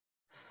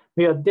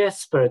 We are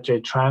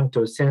desperately trying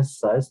to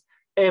synthesize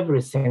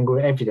every single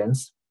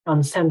evidence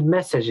and send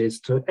messages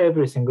to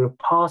every single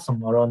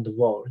person around the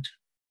world.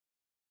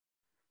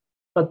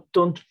 But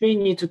don't we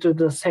need to do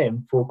the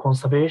same for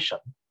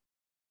conservation?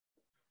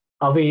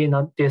 Are we in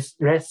a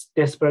less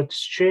desperate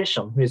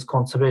situation with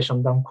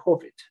conservation than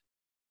COVID?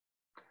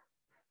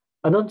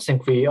 I don't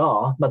think we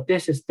are, but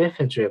this is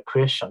definitely a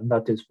question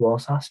that is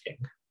worth asking.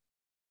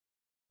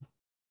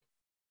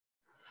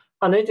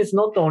 And it is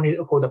not only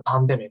for the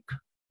pandemic.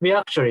 We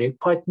actually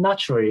quite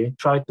naturally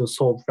try to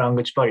solve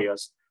language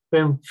barriers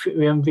when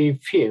we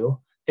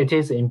feel it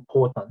is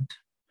important,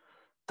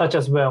 such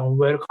as when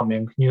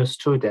welcoming new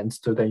students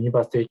to the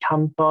university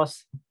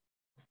campus,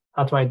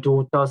 at my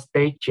daughter's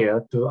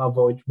daycare to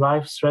avoid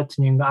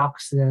life-threatening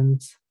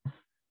accidents,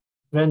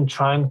 when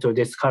trying to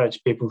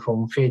discourage people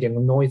from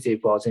feeding noisy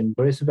birds in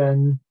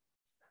Brisbane,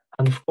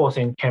 and of course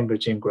in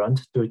Cambridge,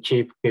 England, to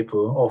keep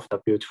people off the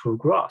beautiful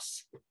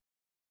grass.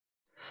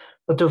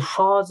 But to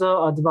further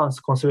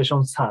advance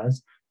conservation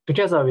science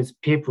together with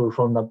people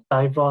from a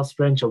diverse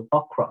range of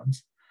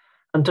backgrounds,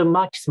 and to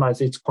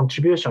maximize its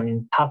contribution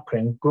in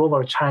tackling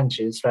global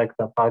challenges like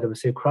the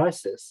biodiversity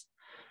crisis,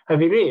 I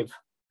believe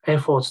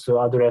efforts to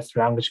address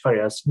language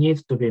barriers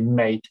need to be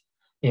made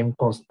in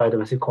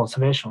biodiversity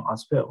conservation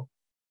as well.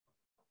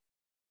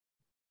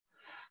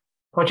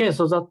 Okay,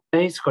 so that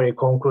basically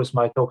concludes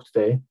my talk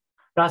today.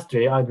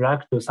 Lastly, I'd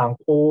like to thank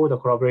all the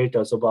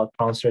collaborators of our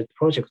Translate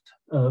project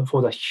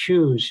for the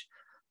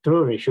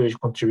truly huge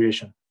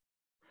contribution.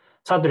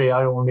 Sadly,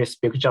 I only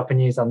speak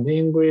Japanese and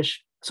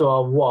English, so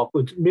our work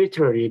would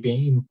literally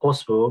be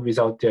impossible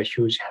without their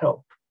huge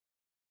help.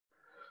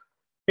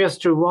 We are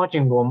still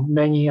working on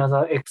many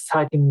other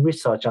exciting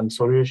research and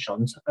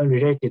solutions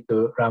related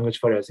to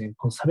language barriers in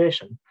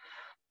conservation.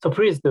 So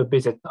please do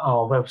visit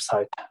our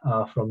website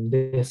from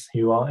this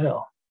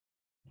URL.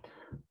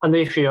 And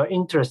if you are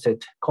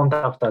interested,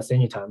 contact us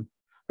anytime.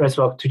 Let's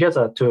work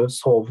together to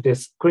solve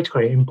this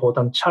critically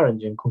important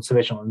challenge in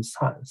conservation and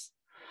science.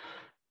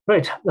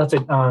 Great, that's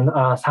it.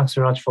 And thanks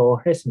very much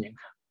for listening.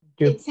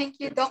 Thank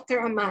you, Dr.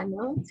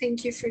 Amano.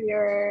 Thank you for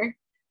your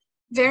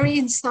very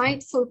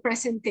insightful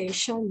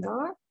presentation.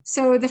 No?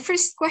 So the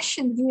first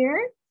question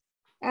here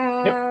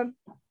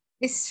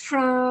is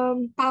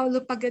from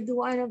Paulo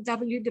Pagaduan of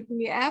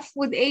WWF.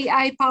 Would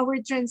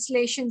AI-powered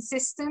translation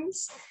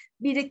systems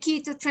be the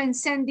key to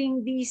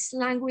transcending these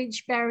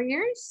language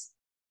barriers?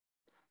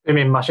 You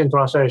mean machine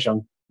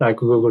translation, like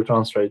Google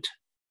Translate?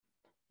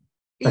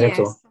 I think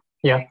so.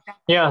 Yeah,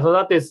 yeah. So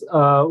that is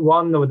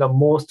one of the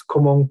most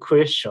common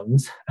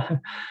questions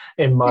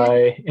in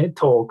my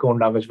talk on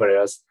language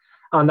barriers,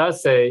 and I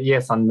say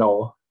yes and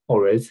no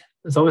always.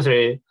 So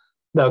obviously,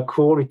 the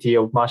quality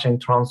of machine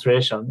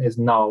translation is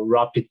now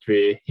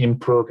rapidly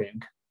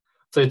improving.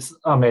 So it's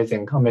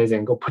amazing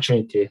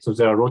opportunity. So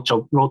there are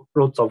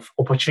lots of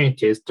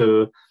opportunities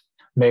to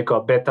make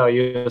a better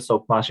use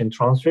of machine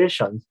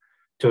translation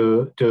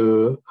to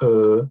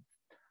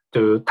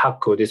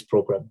tackle this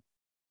problem.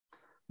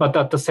 But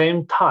at the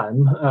same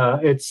time,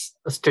 it's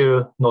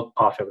still not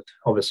perfect,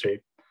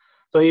 obviously.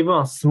 So even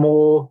a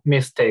small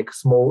mistake,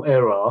 small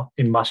error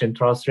in machine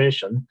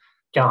translation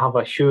can have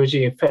a huge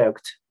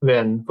effect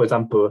when, for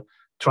example,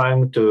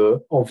 trying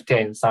to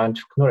obtain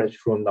scientific knowledge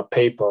from a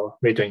paper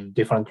written in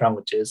different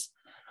languages.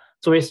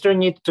 So we still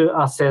need to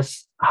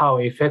assess how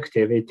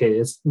effective it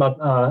is, but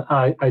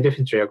I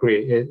definitely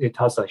agree it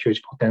has a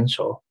huge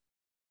potential.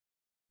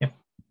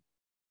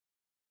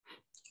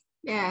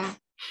 Yeah.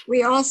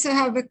 We also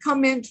have a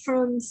comment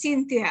from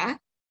Cynthia,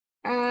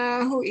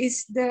 who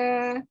is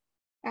the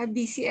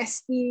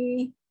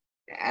BCSP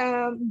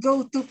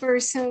go-to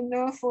person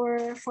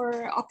for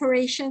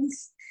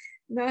operations.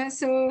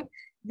 So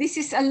this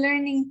is a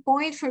learning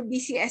point for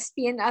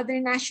BCSP and other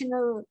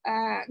national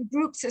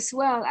groups as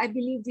well. I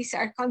believe these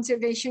are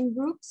conservation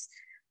groups.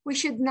 We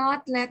should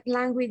not let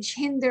language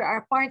hinder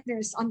our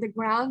partners on the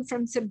ground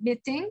from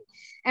submitting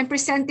and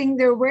presenting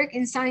their work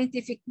in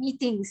scientific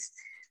meetings,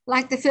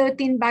 like the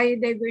Philippine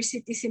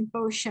Biodiversity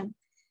Symposium.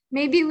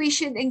 Maybe we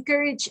should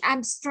encourage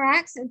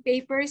abstracts and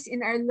papers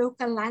in our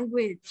local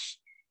language.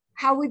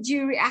 How would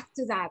you react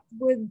to that?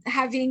 Would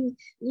having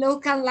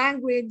local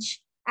language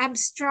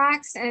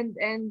abstracts and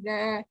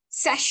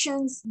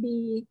sessions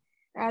be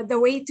the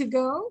way to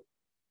go?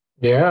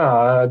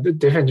 Yeah,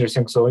 definitely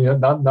think so. Yeah,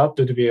 that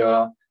would be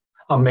an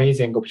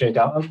amazing opportunity,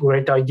 a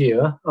great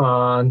idea.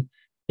 And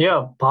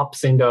yeah,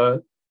 perhaps in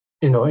the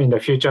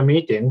future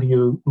meeting,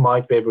 you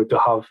might be able to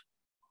have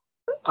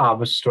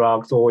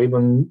abstracts or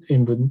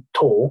even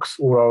talks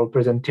or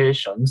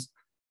presentations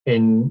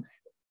in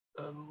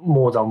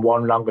more than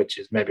one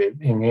languages, maybe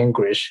in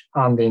English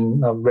and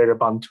in a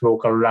relevant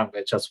local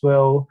language as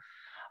well.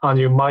 And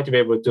you might be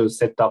able to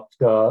set up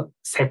the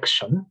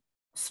section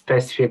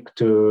specific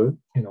to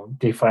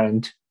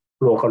different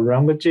local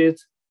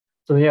languages.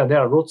 So yeah, there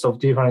are lots of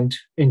different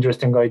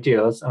interesting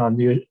ideas, and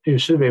you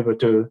should be able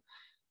to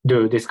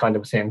do this kind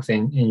of things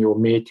in your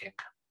meeting.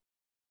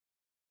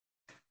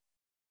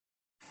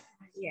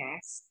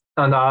 Yes.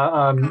 And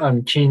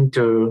I'm keen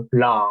to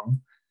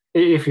learn.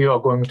 If you are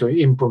going to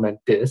implement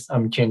this,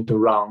 I'm keen to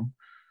learn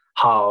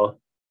how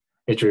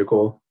it will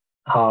go,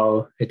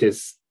 how it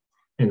is,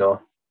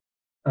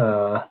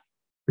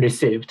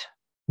 received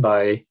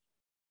by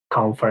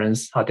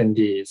conference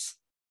attendees.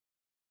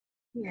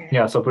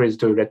 Yeah, so please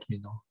do let me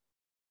know.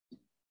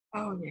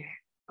 Oh, yeah.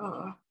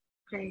 Oh,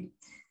 great.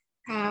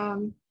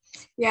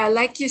 Yeah,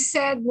 like you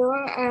said,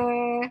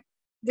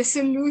 the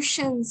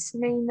solutions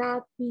may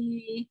not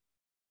be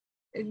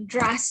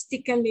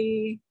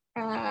drastically,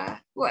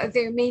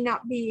 they may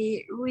not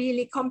be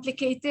really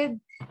complicated,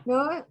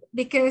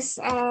 because,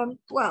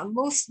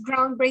 most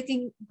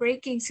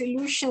breaking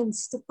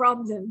solutions to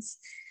problems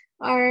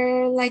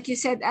are, like you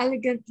said,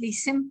 elegantly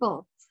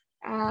simple.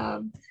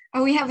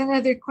 We have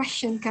another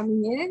question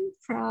coming in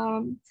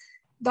from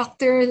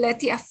Dr.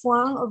 Letty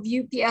Afuang of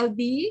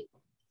UPLB.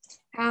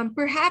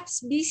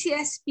 Perhaps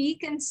BCSP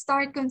can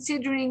start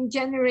considering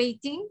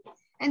generating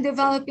and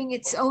developing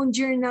its own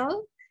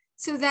journal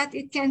so that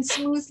it can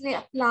smoothly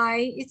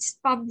apply its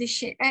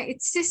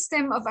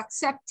system of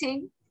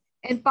accepting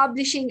and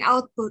publishing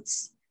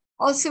outputs,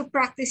 also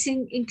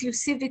practicing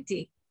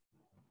inclusivity.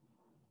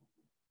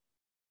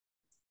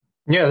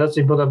 Yeah, that's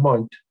an important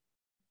point.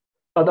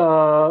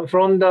 But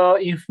from the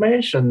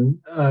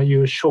information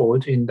you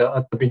showed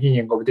at the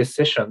beginning of this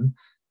session,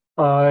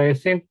 I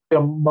think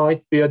there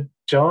might be a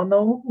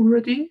journal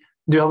already.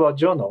 Do you have a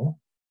journal?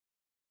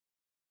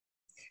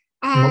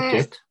 Not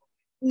yet.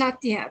 Not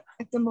yet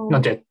at the moment.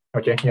 Not yet.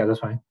 Okay, yeah, that's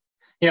fine.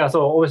 Yeah,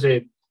 so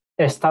obviously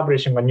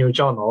establishing a new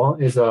journal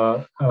is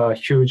a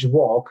huge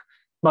work,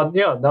 but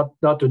yeah,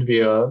 that would be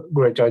a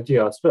great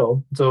idea as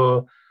well.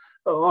 So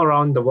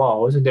around the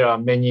world, there are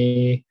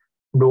many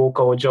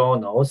local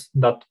journals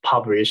that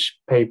publish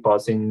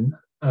papers in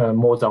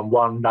more than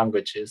one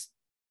languages.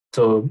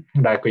 So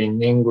like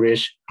in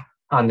English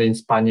and in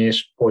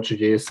Spanish,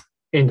 Portuguese,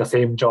 in the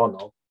same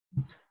journal.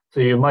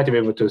 So you might be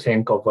able to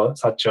think of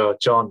such a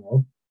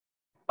journal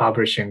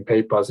publishing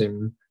papers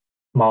in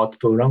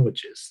multiple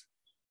languages.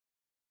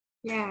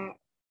 Yeah,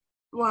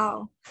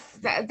 Wow,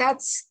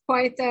 that's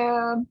quite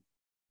a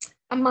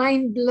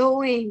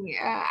mind-blowing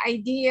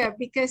idea,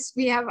 because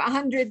we have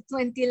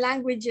 120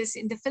 languages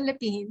in the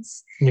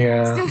Philippines.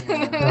 Yeah, So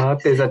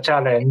that is a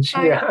challenge.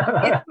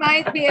 it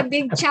might be a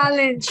big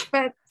challenge,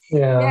 but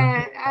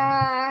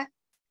yeah,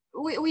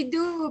 we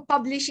do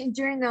publish in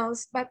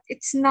journals, but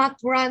it's not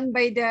run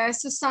by the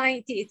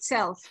society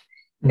itself.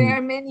 There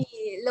are many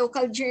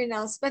local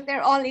journals, but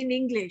they're all in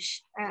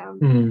English.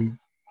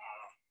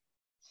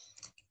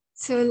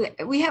 So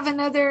we have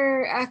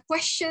another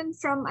question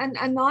from an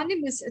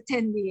anonymous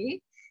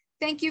attendee.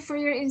 Thank you for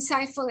your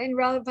insightful and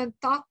relevant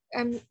talk,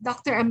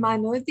 Dr.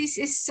 Amano. This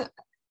is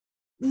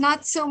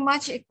not so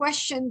much a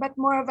question, but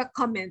more of a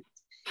comment.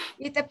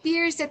 It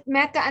appears that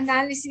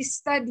meta-analysis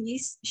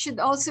studies should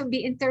also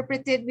be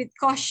interpreted with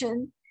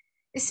caution,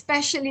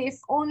 especially if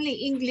only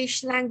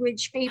English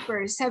language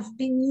papers have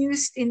been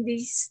used in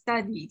these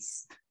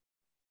studies.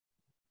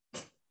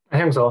 I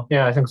think so.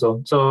 Yeah, I think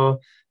so. So,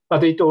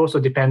 but it also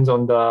depends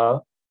on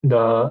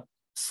the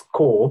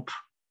scope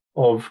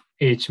of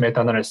each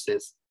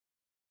meta-analysis.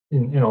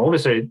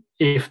 Obviously,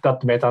 if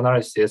that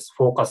meta-analysis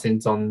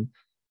focuses on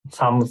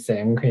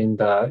something in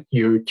the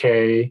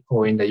UK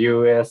or in the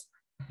US,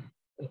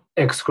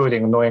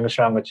 excluding non-English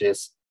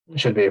languages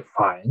should be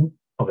fine,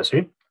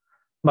 obviously.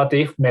 But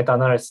if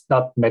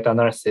that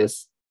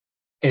meta-analysis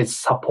is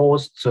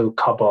supposed to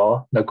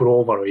cover the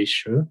global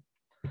issue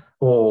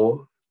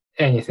or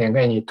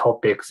any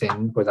topics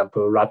in, for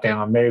example, Latin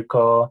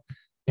America,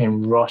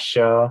 in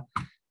Russia,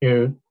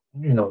 you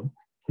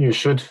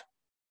should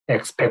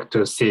expect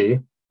to see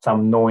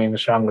some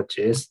non-English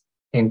languages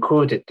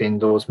included in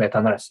those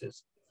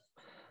meta-analyses.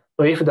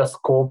 So if the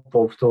scope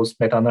of those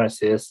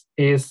meta-analysis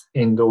is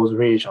in those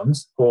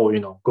regions or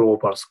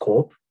global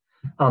scope,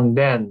 and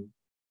then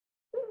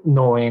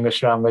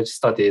non-English language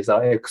studies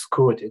are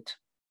excluded,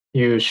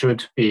 you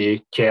should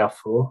be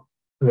careful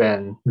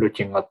when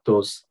looking at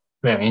those,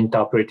 when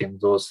interpreting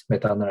those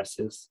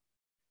meta-analyses.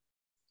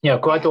 Yeah,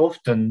 quite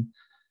often,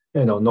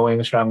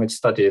 non-English language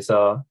studies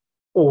are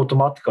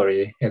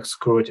automatically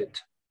excluded,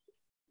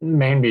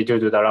 mainly due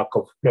to the lack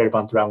of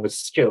relevant language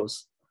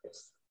skills.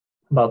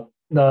 But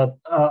that,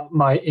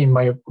 in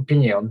my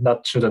opinion,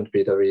 that shouldn't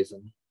be the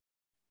reason.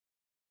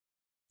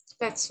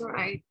 That's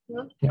right.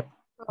 Yeah.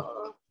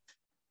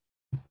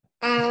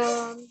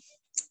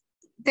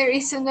 There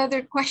is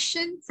another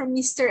question from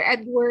Mr.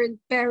 Edward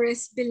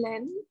Perez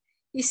Bilen.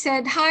 He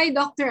said, "Hi,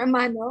 Dr.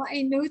 Amano.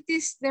 I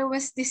noticed there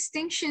was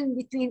distinction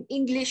between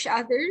English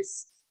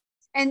others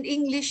and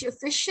English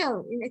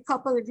official in a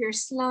couple of your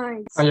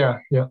slides. Yeah.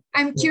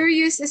 I'm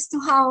curious as to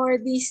how are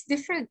these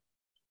different?"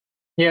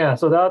 Yeah,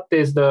 so that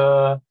is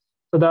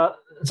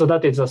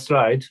a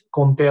slide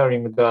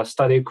comparing the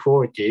study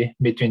quality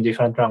between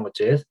different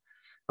languages.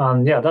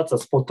 And yeah, that's a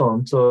spot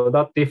on. So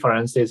that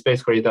difference is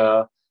basically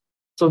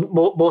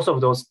both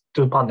of those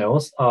two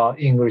panels are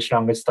English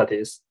language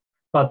studies,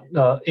 but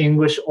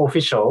English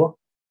official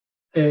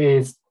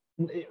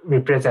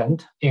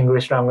represent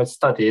English language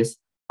studies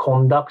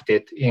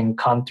conducted in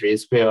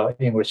countries where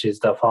English is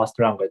the first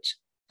language,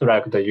 so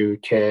like the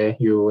UK,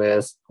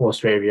 US,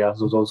 Australia,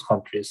 those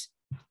countries.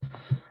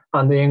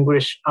 And the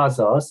English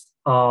others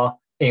are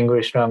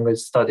English language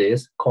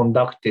studies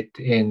conducted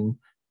in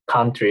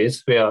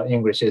countries where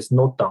English is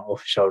not an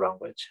official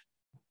language.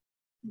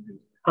 Mm-hmm.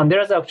 And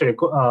there's actually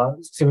a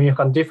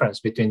significant difference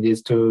between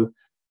these two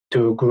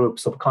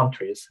groups of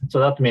countries. So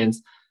that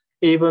means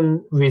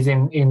even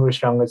within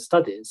English language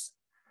studies,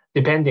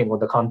 depending on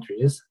the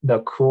countries, the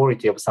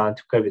quality of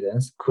scientific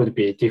evidence could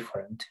be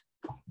different.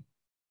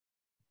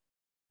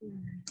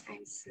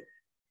 I see.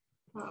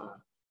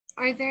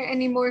 Are there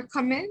any more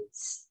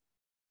comments,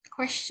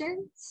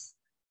 questions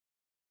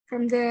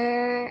from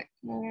the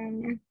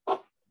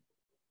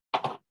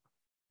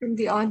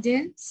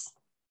audience?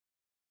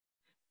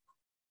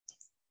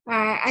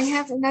 I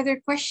have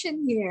another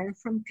question here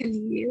from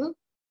Khalil.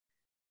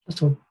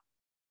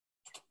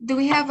 Do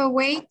we have a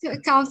way to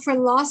account for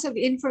loss of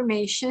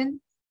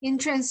information in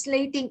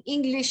translating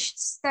English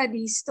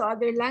studies to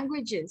other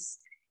languages?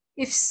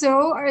 If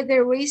so, are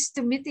there ways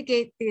to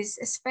mitigate this,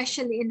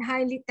 especially in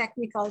highly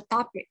technical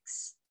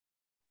topics?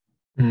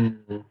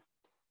 Mm-hmm.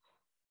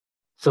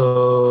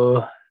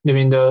 So, you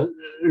mean the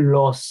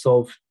loss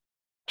of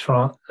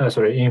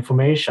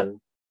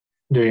information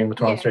during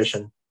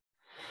translation? Yes.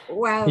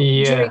 Well,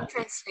 during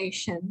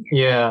translation.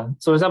 Yeah.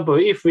 So, for example,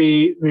 if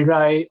we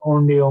rely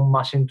only on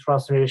machine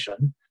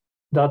translation,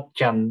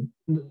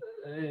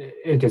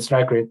 it is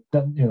likely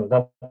that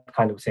that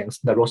kind of things,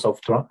 the loss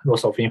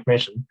of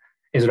information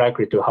is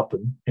likely to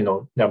happen.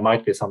 There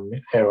might be some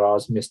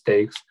errors,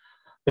 mistakes.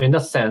 But in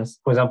that sense,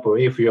 for example,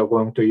 if you are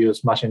going to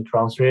use machine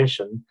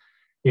translation,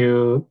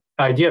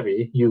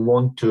 ideally you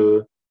want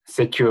to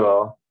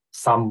secure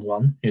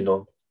someone,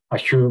 a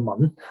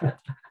human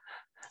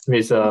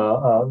with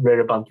a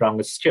relevant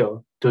language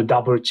skill to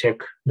double check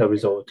the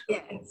result.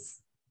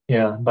 Yes.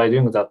 Yeah, by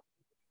doing that,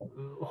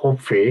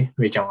 hopefully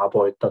we can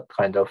avoid that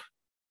kind of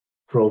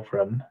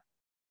problem.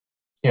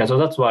 Yeah, so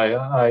that's why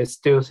I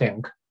still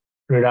think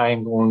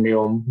relying only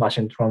on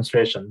machine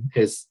translation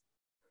is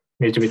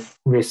little bit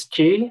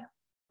risky,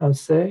 I would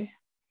say.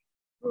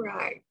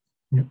 Right.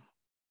 Yeah.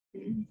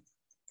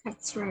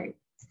 That's right.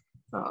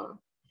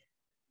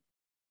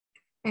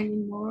 Any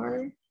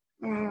more?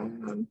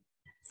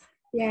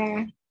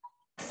 Yeah.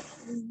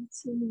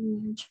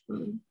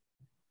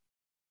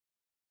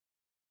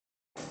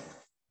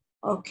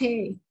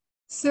 Okay.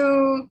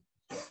 So,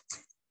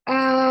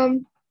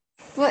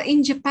 well,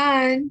 in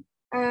Japan,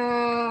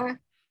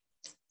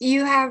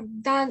 you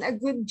have done a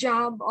good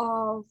job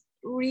of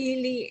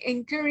really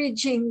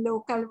encouraging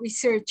local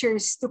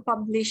researchers to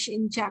publish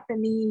in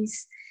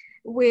Japanese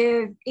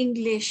with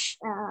English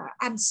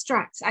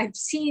abstracts. I've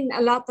seen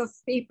a lot of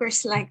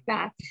papers like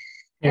that.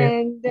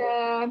 Yeah. And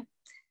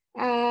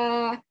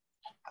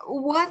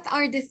what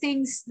are the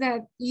things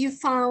that you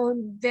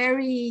found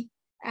very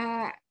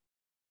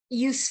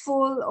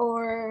useful,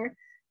 or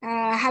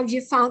have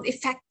you found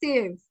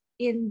effective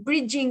in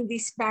bridging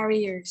these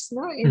barriers,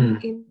 no?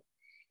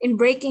 In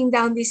breaking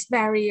down these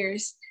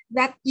barriers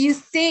that you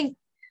think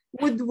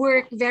would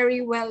work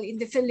very well in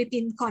the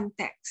Philippine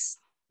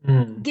context,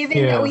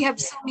 given that we have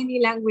so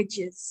many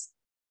languages?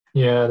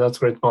 Yeah, that's a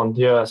great point.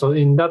 Yeah, so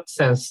in that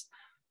sense,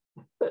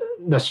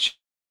 the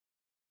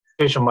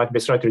situation might be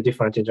slightly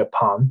different in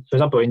Japan. For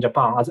example, in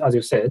Japan, as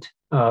you said,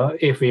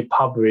 if we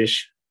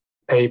publish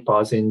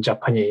papers in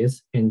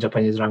Japanese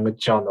language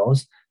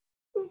journals,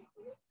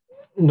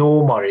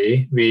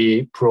 normally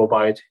we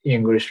provide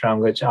English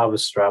language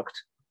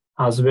abstract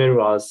as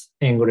well as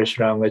English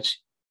language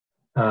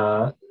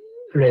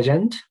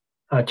legend,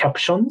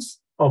 captions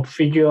of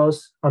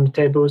figures and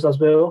tables as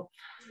well.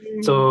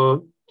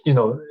 So,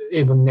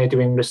 even native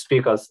English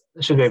speakers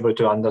should be able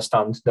to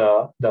understand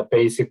the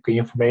basic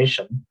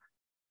information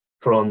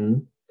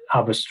from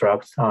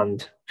abstracts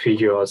and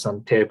figures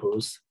and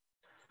tables.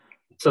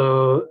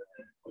 So,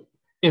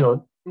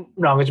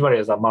 language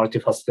barriers are a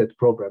multifaceted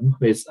problem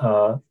with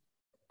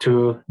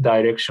two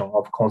directions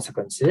of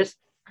consequences.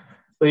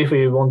 So if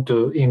we want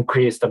to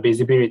increase the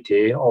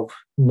visibility of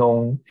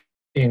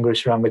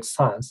non-English language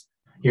science,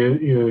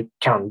 you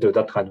can do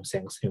that kind of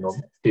things,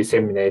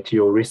 disseminate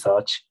your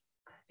research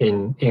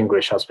in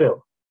English as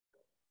well,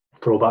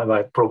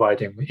 by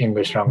providing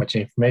English language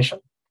information.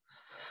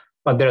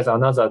 But there's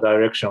another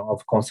direction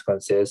of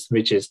consequences,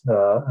 which is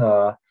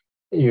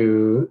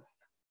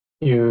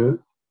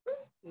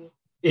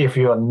if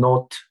you are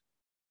not,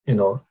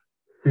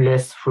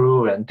 less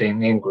fluent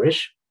in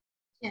English,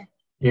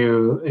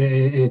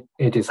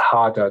 it is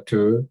harder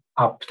to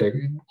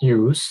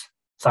use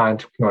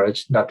scientific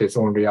knowledge that is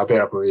only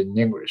available in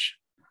English.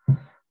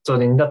 So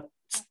in that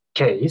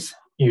case,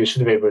 you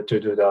should be able to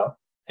do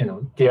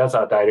the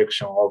other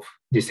direction of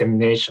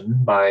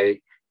dissemination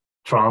by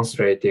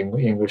translating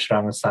English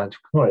language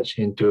scientific knowledge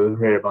into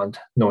relevant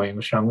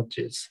non-English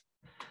languages.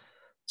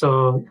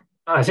 So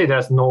I say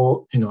there's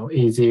no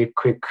easy,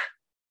 quick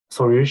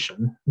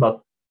solution,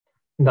 but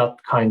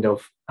that kind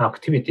of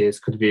activities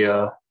could be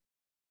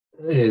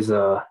is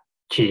a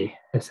key,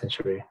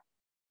 essentially.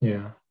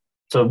 Yeah.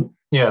 So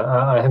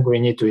I think we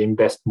need to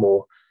invest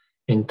more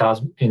in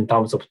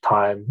terms of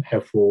time,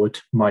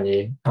 effort,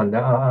 money, and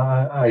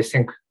I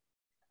think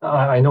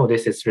I know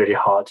this is really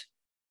hard.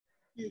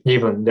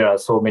 Even there are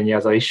so many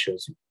other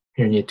issues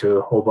you need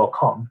to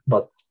overcome,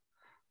 but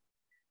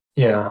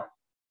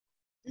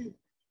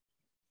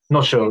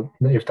not sure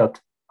if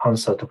that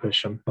answered the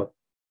question, but.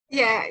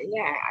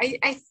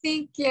 I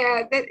think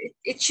that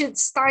it should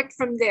start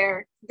from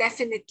there,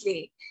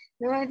 definitely.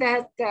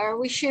 That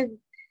we should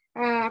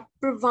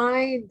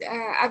provide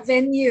a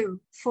venue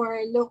for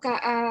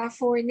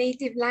for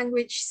native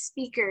language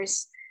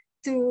speakers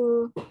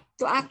to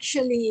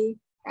actually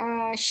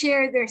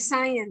share their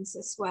science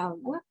as well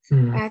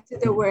to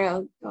the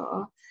world.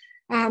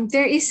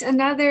 There is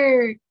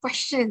another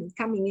question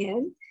coming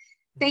in.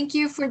 Thank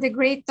you for the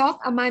great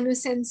talk, Amano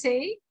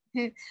Sensei.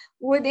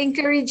 Would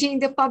encouraging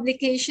the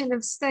publication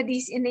of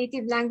studies in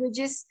native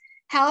languages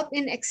help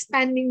in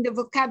expanding the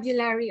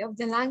vocabulary of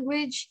the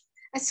language,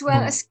 as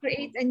well as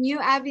create a new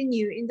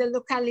avenue in the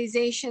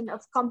localization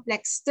of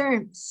complex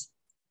terms?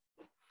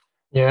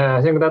 Yeah,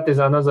 I think that is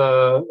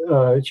another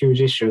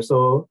huge issue.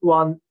 So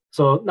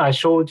I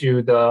showed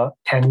you the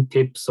 10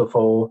 tips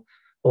for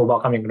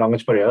overcoming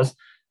language barriers,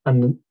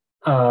 and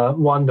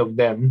one of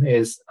them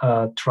is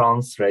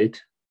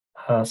translate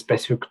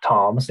specific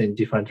terms in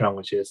different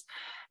languages.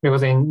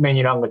 Because in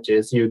many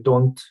languages, you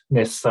don't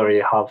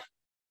necessarily have,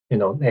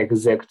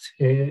 exact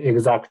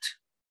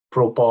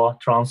proper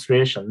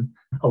translation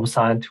of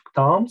scientific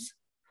terms.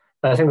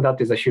 I think that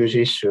is a huge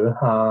issue.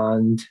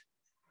 And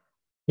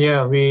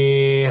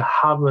we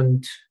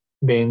haven't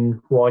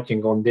been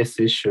working on this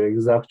issue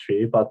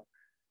exactly, but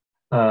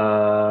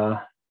I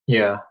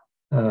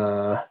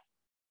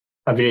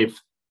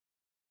believe,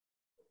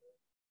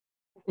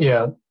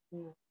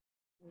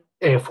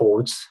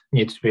 efforts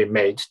need to be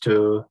made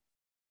to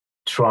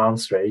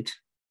translate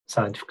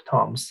scientific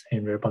terms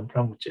in relevant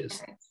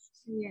languages.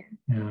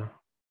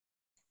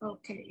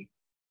 Okay.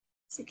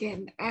 So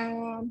again,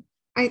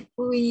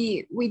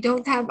 we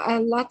don't have a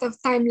lot of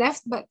time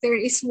left, but there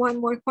is one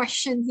more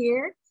question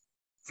here.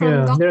 from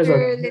Yeah,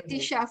 Dr.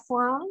 Leticia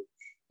Fuang,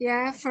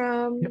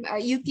 from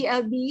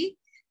UTLB.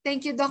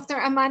 Thank you, Dr.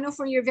 Amano,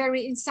 for your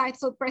very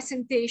insightful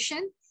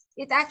presentation.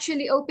 It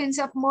actually opens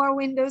up more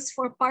windows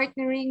for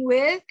partnering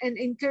with and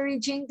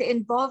encouraging the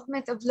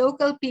involvement of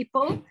local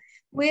people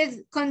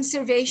with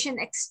conservation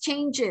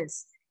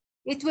exchanges.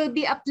 It will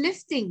be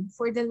uplifting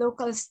for the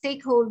local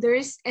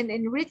stakeholders and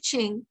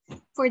enriching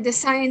for the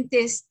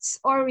scientists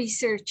or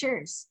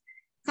researchers.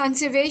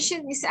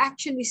 Conservation is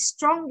actually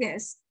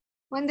strongest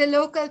when the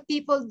local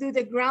people do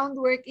the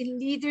groundwork in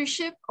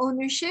leadership,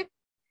 ownership,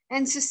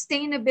 and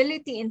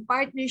sustainability in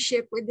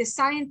partnership with the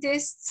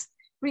scientists,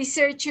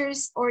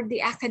 researchers, or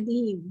the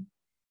academe.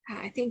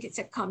 I think it's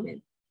a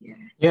comment.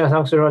 Yeah,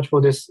 thanks very much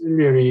for this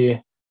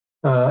really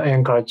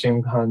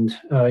encouraging and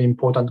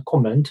important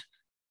comment.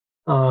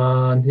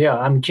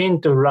 I'm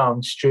keen to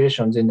learn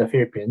situations in the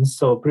Philippines,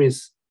 so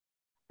please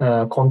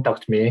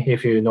contact me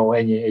if you know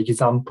any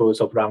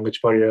examples of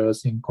language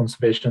barriers in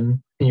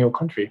conservation in your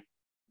country.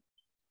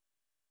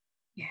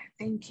 Yeah,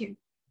 thank you.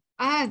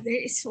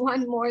 There is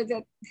one more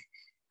that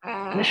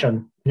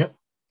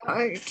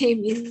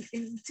came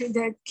into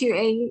the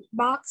QA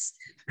box.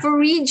 For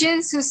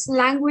regions whose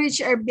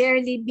language are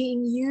barely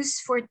being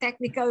used for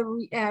technical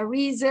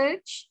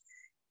research,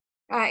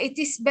 it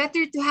is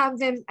better to have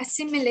them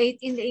assimilate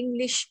in the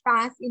English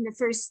path in the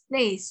first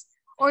place.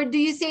 Or do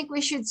you think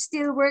we should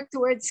still work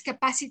towards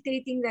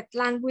capacitating that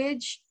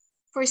language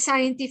for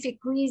scientific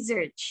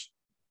research?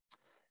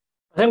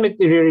 I think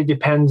it really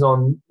depends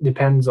on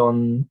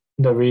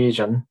the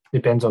region,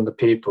 depends on the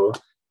people.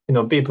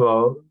 People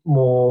are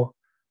more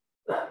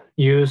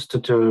used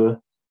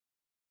to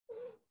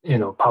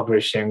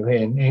publishing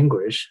in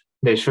English.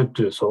 They should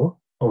do so,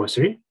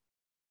 obviously.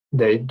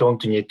 They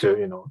don't need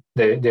to,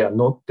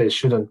 they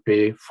shouldn't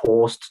be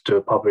forced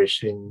to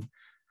publish in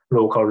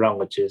local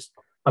languages.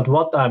 But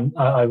what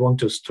I want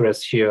to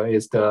stress here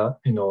is the,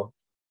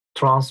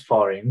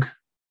 transferring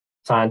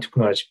scientific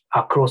knowledge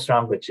across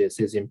languages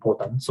is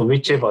important. So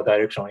whichever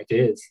direction it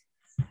is,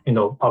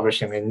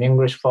 publishing in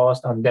English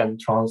first and then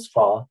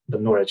transfer the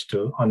knowledge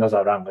to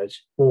another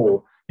language,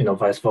 or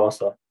vice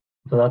versa.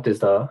 So that is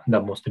the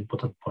most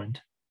important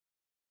point.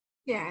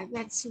 Yeah,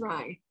 that's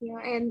right.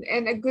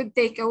 And a good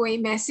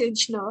takeaway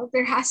message.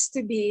 There has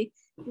to be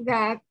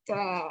that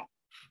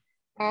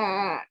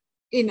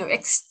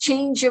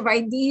exchange of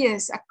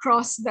ideas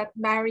across that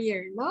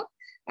barrier.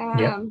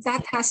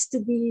 That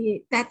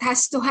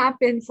has to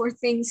happen for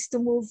things to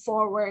move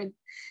forward.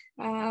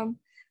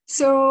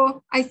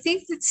 So I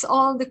think that's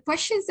all the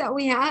questions that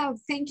we have.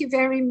 Thank you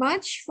very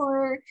much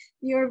for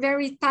your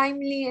very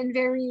timely and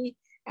very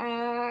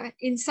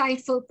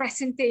insightful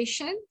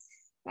presentation.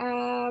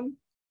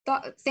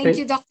 Thank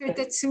you, Dr.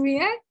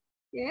 Tatsuya.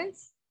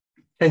 Yes.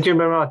 Thank you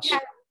very much.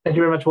 Thank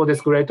you very much for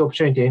this great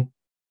opportunity.